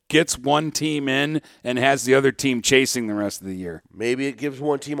that gets one team in and has the other team chasing the rest of the year. Maybe it gives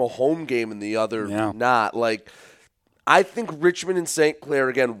one team a home game and the other not. I think Richmond and St. Clair,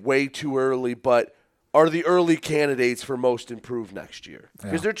 again, way too early, but are the early candidates for most improved next year.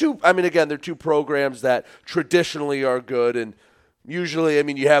 Because they're two programs that traditionally are good, and usually,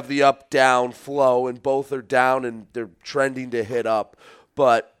 you have the up-down flow, and both are down, and they're trending to hit up.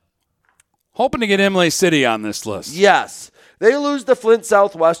 But hoping to get Imlay City on this list. Yes. They lose to Flint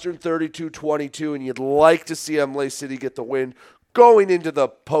Southwestern 32-22, and you'd like to see Imlay City get the win going into the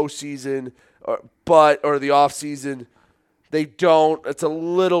postseason or the offseason. They don't. It's a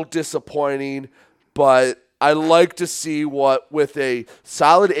little disappointing, but I like to see what, with a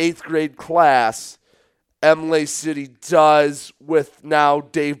solid 8th grade class, Imlay City does with now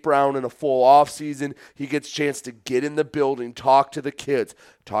Dave Brown in a full offseason. He gets a chance to get in the building, talk to the kids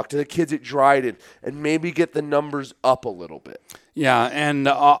at Dryden, and maybe get the numbers up a little bit. Yeah, and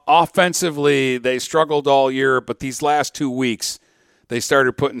offensively, they struggled all year, but these last 2 weeks, they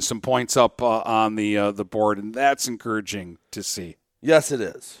started putting some points up on the board, and that's encouraging to see. Yes, it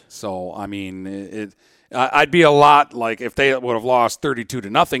is. So, I mean, I'd be a lot like if they would have lost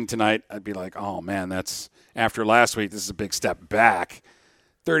 32-0 tonight, I'd be like, oh, man, that's after last week, this is a big step back.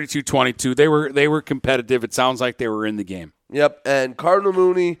 32-22, they were competitive. It sounds like they were in the game. Yep, and Cardinal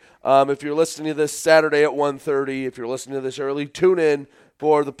Mooney, if you're listening to this Saturday at 1:30, if you're listening to this early, tune in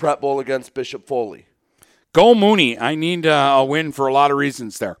for the Prep Bowl against Bishop Foley. Go Mooney. I need a win for a lot of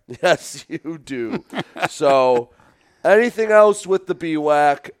reasons there. Yes, you do. So, anything else with the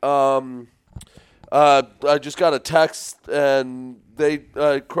BWAC? I just got a text, and they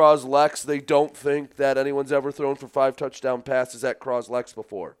Cros-Lex, they don't think that anyone's ever thrown for 5 touchdown passes at Cros-Lex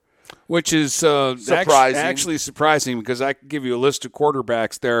before. Which is surprising. Actually surprising, because I could give you a list of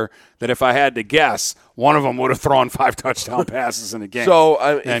quarterbacks there that if I had to guess, one of them would have thrown 5 touchdown passes in a game.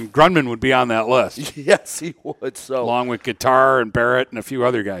 And Grunman would be on that list. Yes, he would. So along with Guitar and Barrett and a few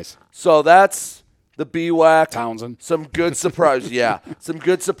other guys. So that's the BWAC. Townsend. Some good surprises. Yeah, some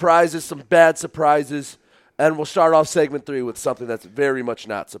good surprises, some bad surprises. And we'll start off segment 3 with something that's very much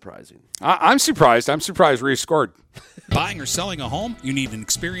not surprising. I'm surprised. I'm surprised Reese scored. Buying or selling a home? You need an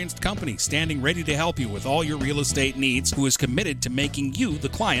experienced company standing ready to help you with all your real estate needs, who is committed to making you the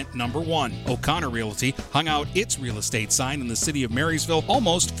client number 1. O'Connor Realty hung out its real estate sign in the city of Marysville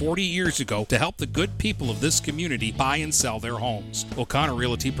almost 40 years ago to help the good people of this community buy and sell their homes. O'Connor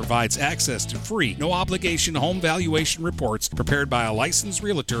Realty provides access to free, no-obligation home valuation reports prepared by a licensed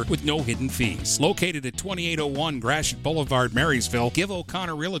realtor with no hidden fees. Located at 2801 Gratiot Boulevard, Marysville, give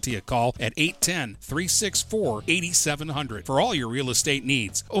O'Connor Realty a call at 810-364-8700 for all your real estate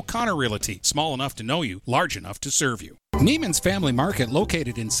needs. O'Connor Realty, small enough to know you, large enough to serve you. Neiman's Family Market,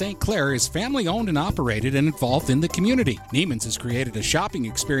 located in St. Clair, is family-owned and operated and involved in the community. Neiman's has created a shopping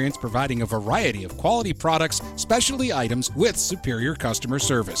experience providing a variety of quality products, specialty items with superior customer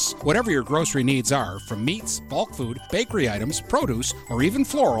service. Whatever your grocery needs are, from meats, bulk food, bakery items, produce, or even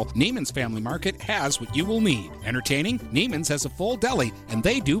floral, Neiman's Family Market has what you will need. Entertaining? Neiman's has a full deli, and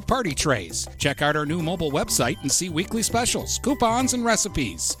they do party trays. Check out our new mobile website and see weekly specials, coupons, and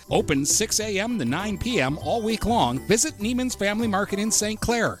recipes. Open 6 a.m. to 9 p.m. all week long. Visit Neiman's Family Market in St.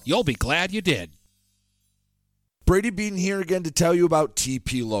 Clair. You'll be glad you did. Brady Beaton here again to tell you about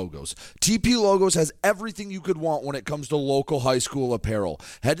TP Logos. TP Logos has everything you could want when it comes to local high school apparel.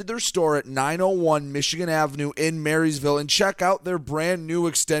 Head to their store at 901 Michigan Avenue in Marysville and check out their brand new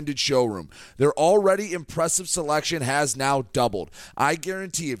extended showroom. Their already impressive selection has now doubled. I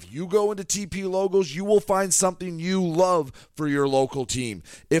guarantee if you go into TP Logos, you will find something you love for your local team.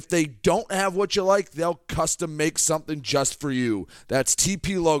 If they don't have what you like, they'll custom make something just for you. That's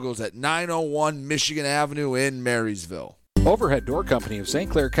TP Logos at 901 Michigan Avenue in Marysville. Overhead Door Company of St.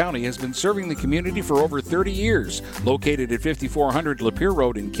 Clair County has been serving the community for over 30 years. Located at 5400 Lapeer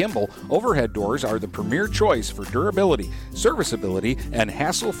Road in Kimball, Overhead Doors are the premier choice for durability, serviceability, and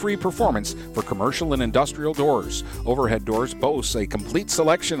hassle-free performance for commercial and industrial doors. Overhead Doors boasts a complete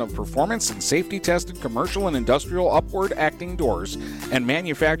selection of performance and safety-tested commercial and industrial upward-acting doors and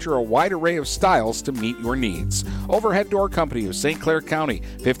manufacture a wide array of styles to meet your needs. Overhead Door Company of St. Clair County,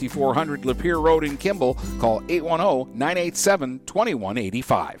 5400 Lapeer Road in Kimball. Call 810-987-2185.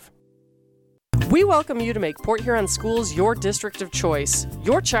 We welcome you to make Port Huron Schools your district of choice.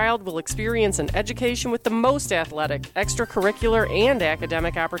 Your child will experience an education with the most athletic, extracurricular, and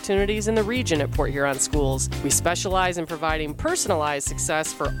academic opportunities in the region at Port Huron Schools. We specialize in providing personalized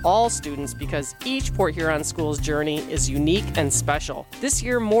success for all students because each Port Huron Schools journey is unique and special. This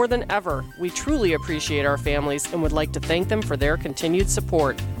year, more than ever, we truly appreciate our families and would like to thank them for their continued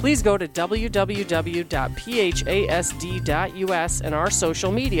support. Please go to www.phasd.us and our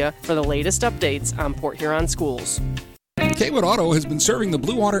social media for the latest updates on Port Huron Schools. Kaywood Auto has been serving the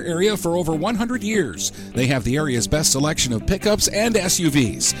Blue Water area for over 100 years. They have the area's best selection of pickups and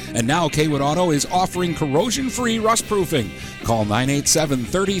SUVs. And now Kaywood Auto is offering corrosion-free rust proofing. Call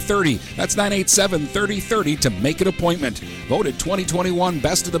 987-3030. That's 987-3030 to make an appointment. Voted 2021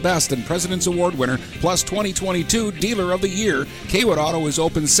 Best of the Best and President's Award winner, plus 2022 Dealer of the Year, Kaywood Auto is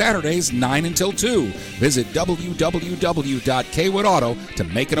open Saturdays 9 until 2. Visit www.kaywoodauto to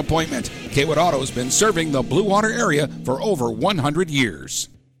make an appointment. Kaywood Auto has been serving the Blue Water area for over 100 years.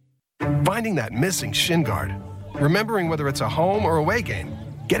 Finding that missing shin guard, remembering whether it's a home or away game,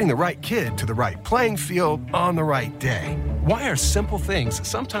 getting the right kid to the right playing field on the right day. Why are simple things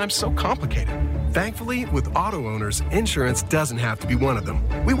sometimes so complicated? Thankfully, with auto owners, insurance doesn't have to be one of them.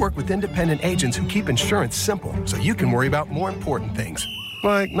 We work with independent agents who keep insurance simple so you can worry about more important things,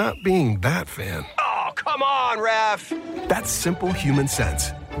 like not being that fan. Oh, come on, ref! That's simple human sense.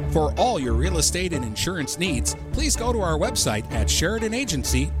 For all your real estate and insurance needs, please go to our website at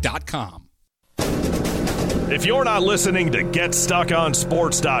SheridanAgency.com. If you're not listening to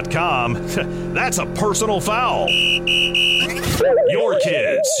GetStuckOnSports.com, that's a personal foul. Your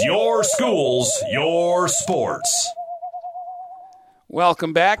kids, your schools, your sports.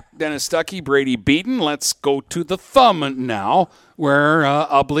 Welcome back, Dennis Stuckey, Brady Beaton. Let's go to the thumb now, where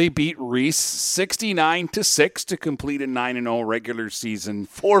Ubly beat Reese 69-6 to complete a 9-0 regular season.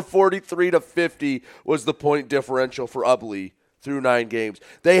 443-50 was the point differential for Ubly through 9 games.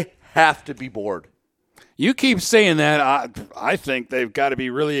 They have to be bored. You keep saying that. I think they've got to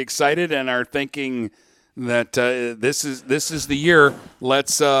be really excited and are thinking that this is the year.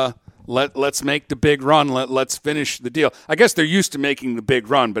 Let's make the big run. Let's finish the deal. I guess they're used to making the big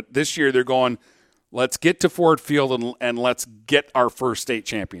run, but this year they're going, let's get to Ford Field and let's get our first state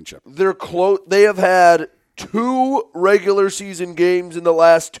championship. They're close. They have had 2 regular season games in the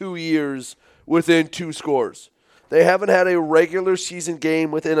last 2 years within 2 scores. They haven't had a regular season game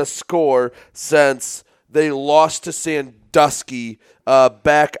within a score since they lost to Sandusky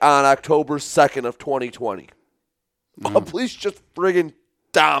back on October 2nd of 2020. Ubly's just friggin'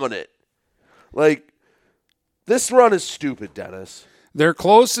 dominant. Like, this run is stupid, Dennis. Their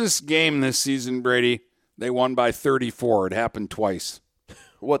closest game this season, Brady, they won by 34. It happened twice.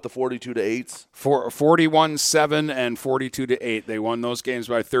 What, the 42-8s? 41-7 and 42-8. They won those games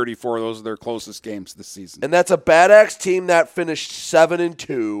by 34. Those are their closest games this season. And that's a Bad Axe team that finished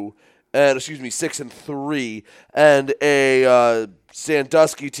 7-2. And 6-3, and a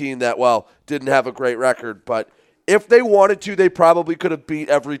Sandusky team that, didn't have a great record. But if they wanted to, they probably could have beat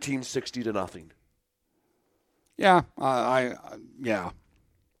every team 60-0. Yeah, I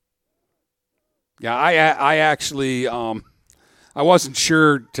actually, I wasn't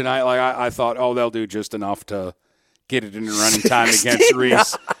sure tonight. Like I thought, they'll do just enough to get it into running time against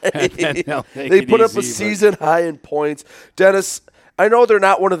Reese. They put up a season high in points, Dennis. I know they're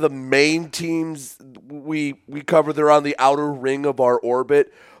not one of the main teams we cover. They're on the outer ring of our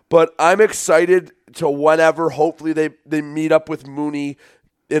orbit. But I'm excited to whenever, hopefully, they meet up with Mooney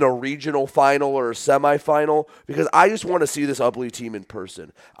in a regional final or a semifinal, because I just want to see this Ubly team in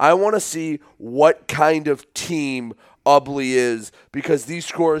person. I want to see what kind of team Ubly is, because these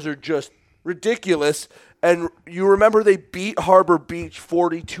scores are just ridiculous. And you remember they beat Harbor Beach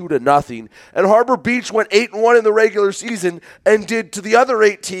 42-0, and Harbor Beach went 8-1 in the regular season and did to the other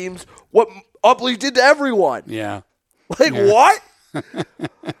 8 teams what Ubly did to everyone. Yeah. What?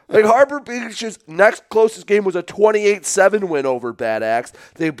 Like, Harbor Beach's next closest game was a 28-7 win over Bad Axe.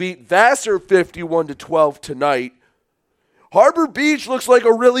 They beat Vassar 51-12 tonight. Harbor Beach looks like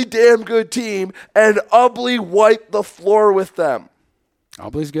a really damn good team, and Ubly wiped the floor with them.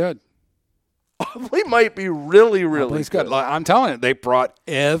 Ubly's good. Ubly might be really, really good. I'm telling you, they brought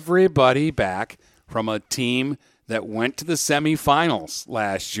everybody back from a team that went to the semifinals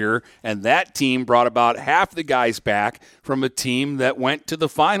last year, and that team brought about half the guys back from a team that went to the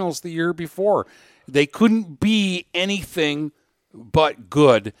finals the year before. They couldn't be anything but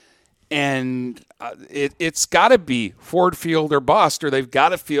good, and it's got to be Ford Field or bust, or they've got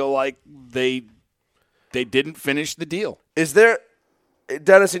to feel like they didn't finish the deal. Is there...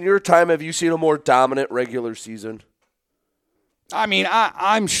 Dennis, in your time, have you seen a more dominant regular season? I mean,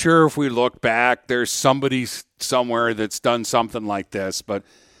 I'm sure if we look back, there's somebody somewhere that's done something like this, but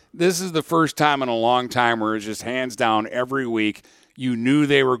this is the first time in a long time where it's just hands down every week. You knew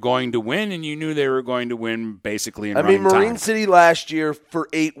they were going to win, and you knew they were going to win basically in running time. Marine City last year for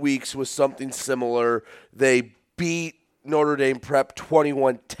 8 weeks was something similar. They beat Notre Dame Prep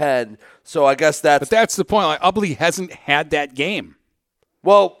 21-10, so I guess that's... But that's the point. Like, Ubly hasn't had that game.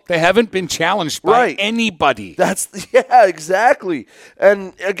 Well, they haven't been challenged by anybody. Yeah, exactly.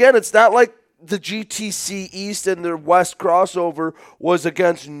 And again, it's not like the GTC East and the West crossover was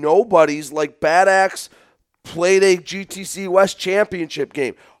against nobodies. Like, Bad Axe played a GTC West championship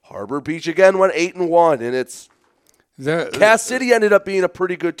game. Harbor Beach again went 8-1, and it's Cass City ended up being a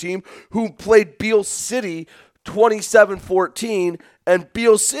pretty good team who played Beale City 27-14, and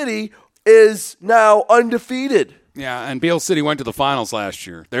Beale City is now undefeated. Yeah, and Beale City went to the finals last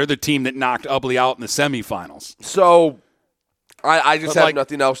year. They're the team that knocked Ubly out in the semifinals. So I just have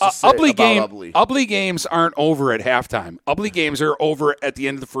nothing else to say about Ubly. Ubly games aren't over at halftime. Ubly games are over at the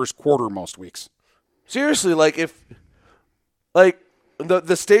end of the first quarter most weeks. Seriously,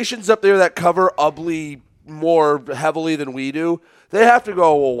 the stations up there that cover Ubly more heavily than we do, they have to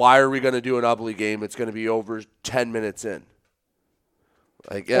go, well, why are we going to do an Ubly game? It's going to be over 10 minutes in.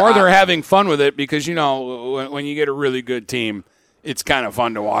 Or they're having fun with it because, when you get a really good team, it's kind of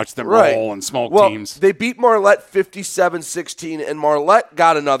fun to watch them roll and smoke teams. They beat Marlette 57-16, and Marlette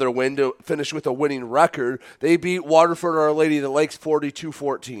got another win to finish with a winning record. They beat Waterford Our Lady of the Lakes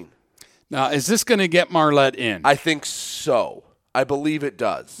 42-14. Now, is this going to get Marlette in? I think so. I believe it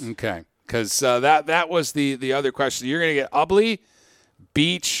does. Okay, because that was the other question. You're going to get Ubly,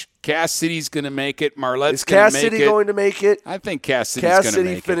 Beach, Cass City's going to make it. Marlette's going to make it. Is Cass City going to make it? I think Cass City's going to make it. Cass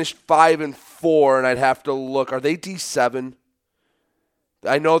City finished 5-4, and I'd have to look. Are they D7?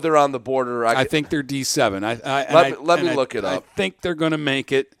 I know they're on the border. I think they're D7. Let me look it up. I think they're going to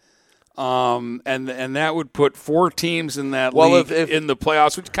make it. And that would put 4 teams in that league in the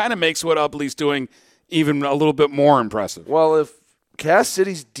playoffs, which kind of makes what Ubly's doing even a little bit more impressive. Well, if Cass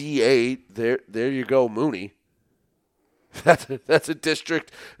City's D8, there you go, Mooney. That's a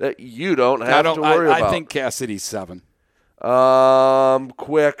district that you don't have to worry about. I think Cass City's 7.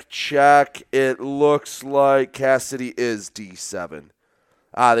 Quick check. It looks like Cass City is D7.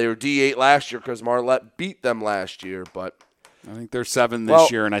 They were D8 last year because Marlette beat them last year, but I think they're 7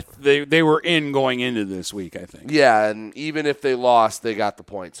 this year, and they were in going into this week, I think. Yeah, and even if they lost, they got the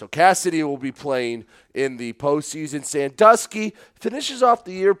point. So Cass City will be playing in the postseason. Sandusky finishes off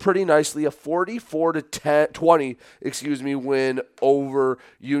the year pretty nicely, a 44-20 win over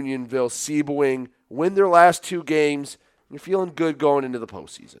Unionville. Sebewing win their last 2 games. You're feeling good going into the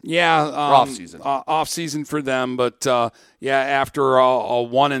postseason. Yeah, off-season. Off-season for them, but after a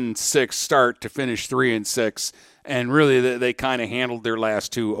 1-6 start to finish 3-6, and really they kind of handled their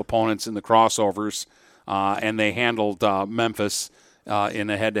last 2 opponents in the crossovers, and they handled Memphis in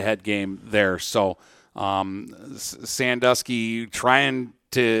a head-to-head game there. So Sandusky trying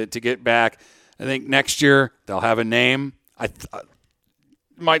to get back. I think next year they'll have a name. It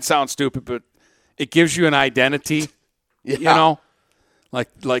might sound stupid, but it gives you an identity. Yeah.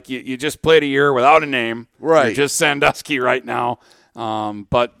 Like you just played a year without a name. Right. You're just Sandusky right now.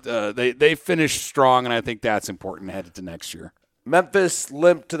 But they finished strong, and I think that's important headed to next year. Memphis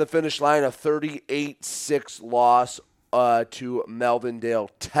limped to the finish line, a 38-6 loss to Melvindale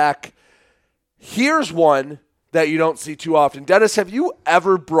Tech. Here's one that you don't see too often. Dennis, have you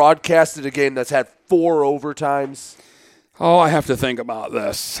ever broadcasted a game that's had 4 overtimes? Oh, I have to think about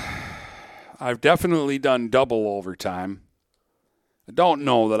this. I've definitely done double overtime. I don't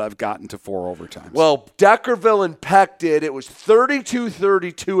know that I've gotten to 4 overtimes. Well, Deckerville and Peck did. It was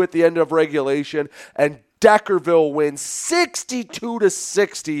 32-32 at the end of regulation, and Deckerville wins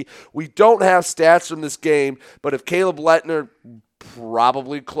 62-60. We don't have stats from this game, but if Caleb Lettner,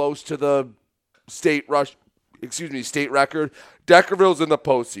 probably close to the state record, Deckerville's in the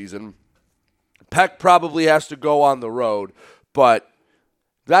postseason. Peck probably has to go on the road, but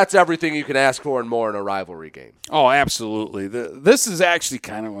that's everything you can ask for and more in a rivalry game. Oh, absolutely. This is actually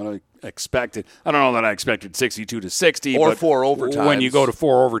kind of what I expected. I don't know that I expected 62-60. Or but 4 overtimes. When you go to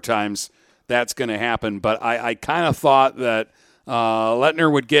 4 overtimes, that's going to happen. But I kind of thought that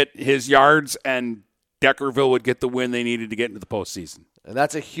Lettner would get his yards and Deckerville would get the win they needed to get into the postseason. And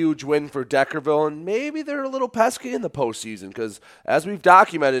that's a huge win for Deckerville, and maybe they're a little pesky in the postseason because, as we've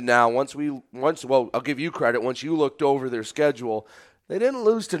documented now, I'll give you credit, once you looked over their schedule, they didn't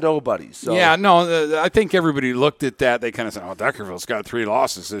lose to nobody. So. Yeah, no, I think everybody looked at that. They kind of said, Deckerville's got 3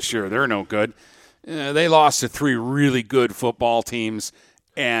 losses this year. They're no good. They lost to 3 really good football teams,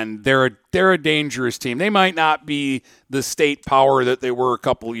 and they're a dangerous team. They might not be the state power that they were a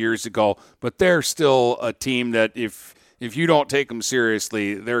couple years ago, but they're still a team that if you don't take them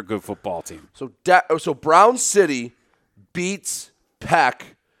seriously, they're a good football team. So Brown City beats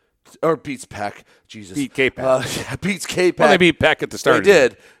Peck. Jesus. Beat K-Pac. Beats K-Pac. Well, they beat Peck at the start. They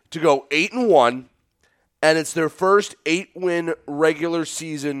did, to go 8-1, and it's their first 8-win regular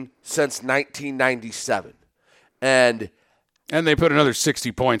season since 1997. And they put another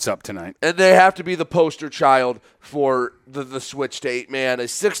 60 points up tonight. And they have to be the poster child for the switch to 8-man. A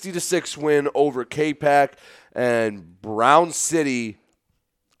 60-6 win over K-Pac, and Brown City,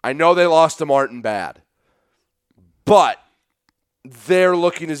 I know they lost to Martin bad, but they're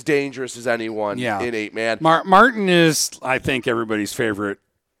looking as dangerous as anyone in 8-man. Martin is, I think, everybody's favorite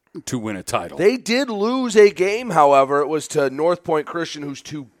to win a title. They did lose a game, however. It was to North Point Christian, who's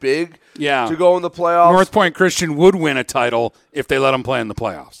too big to go in the playoffs. North Point Christian would win a title if they let them play in the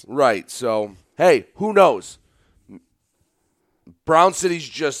playoffs. Right. So, hey, who knows? Brown City's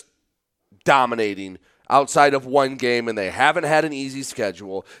just dominating outside of one game, and they haven't had an easy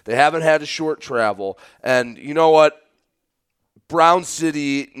schedule. They haven't had a short travel. And you know what? Brown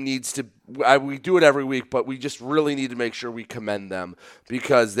City needs to we do it every week, but we just really need to make sure we commend them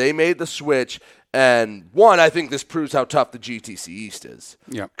because they made the switch. And, one, I think this proves how tough the GTC East is.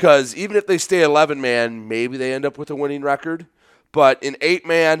 Yeah. Because even if they stay 11-man, maybe they end up with a winning record. But in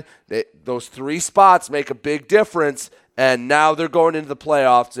 8-man, those 3 spots make a big difference, and now they're going into the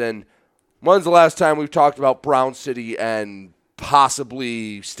playoffs. And when's the last time we've talked about Brown City and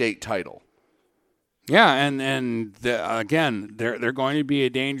possibly state title? Yeah, and again, they're going to be a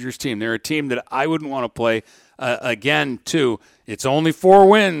dangerous team. They're a team that I wouldn't want to play again, too. It's only 4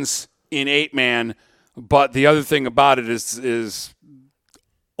 wins in 8-man, but the other thing about it is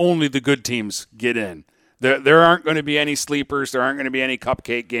only the good teams get in. There aren't going to be any sleepers. There aren't going to be any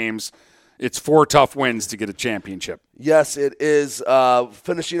cupcake games. It's 4 tough wins to get a championship. Yes, it is.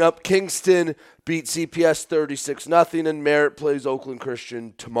 Finishing up, Kingston beat CPS 36-0, and Merritt plays Oakland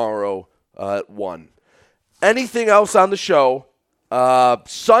Christian tomorrow at 1. Anything else on the show?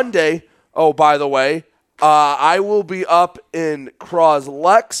 Sunday, oh, by the way, I will be up in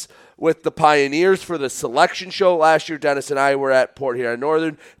Croslex with the Pioneers for the selection show. Last year, Dennis and I were at Port Huron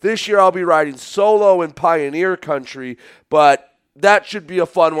Northern. This year, I'll be riding solo in Pioneer Country, but that should be a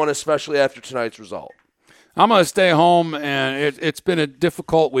fun one, especially after tonight's result. I'm going to stay home, and it's been a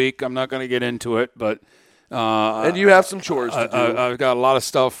difficult week. I'm not going to get into it, but and you have some chores to do. I've got a lot of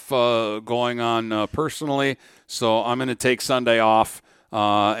stuff going on personally, so I'm going to take Sunday off.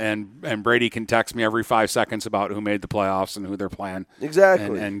 And Brady can text me every 5 seconds about who made the playoffs and who they're playing.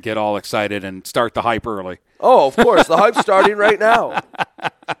 Exactly. And get all excited and start the hype early. Oh, of course. The hype's starting right now.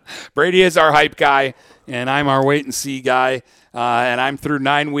 Brady is our hype guy, and I'm our wait-and-see guy. And I'm through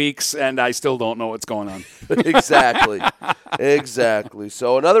 9 weeks, and I still don't know what's going on. Exactly.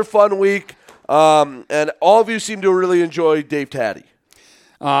 So another fun week. And all of you seem to really enjoy Dave Taddy.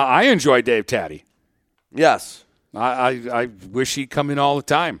 I enjoy Dave Taddy. Yes. I wish he'd come in all the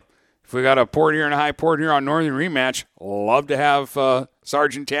time. If we got a Port Huron High, Port Huron Northern rematch, love to have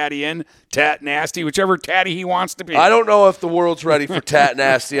Sergeant Taddy in, Tat Nasty, whichever Taddy he wants to be. I don't know if the world's ready for Tat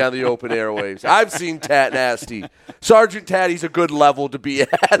Nasty on the open airwaves. I've seen Tat Nasty. Sergeant Taddy's a good level to be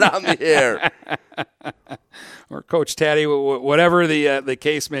at on the air. Or Coach Taddy, whatever the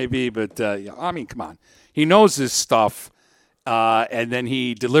case may be. But, I mean, come on. He knows his stuff. And then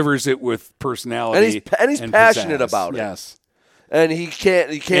he delivers it with personality, and he's passionate about it. Yes, and he can't.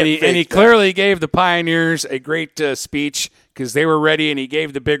 And he clearly gave the Pioneers a great speech because they were ready, and he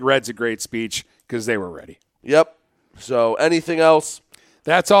gave the Big Reds a great speech because they were ready. Yep. So, anything else?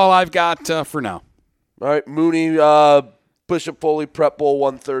 That's all I've got for now. All right, Mooney, Bishop Foley Prep Bowl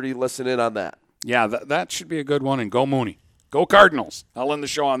 1:30. Listen in on that. Yeah, that should be a good one. And go Mooney, go Cardinals. I'll end the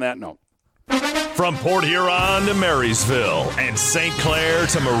show on that note. From Port Huron to Marysville and St. Clair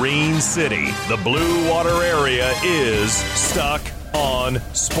to Marine City, the Blue Water area is Stuck on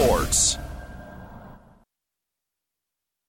Sports.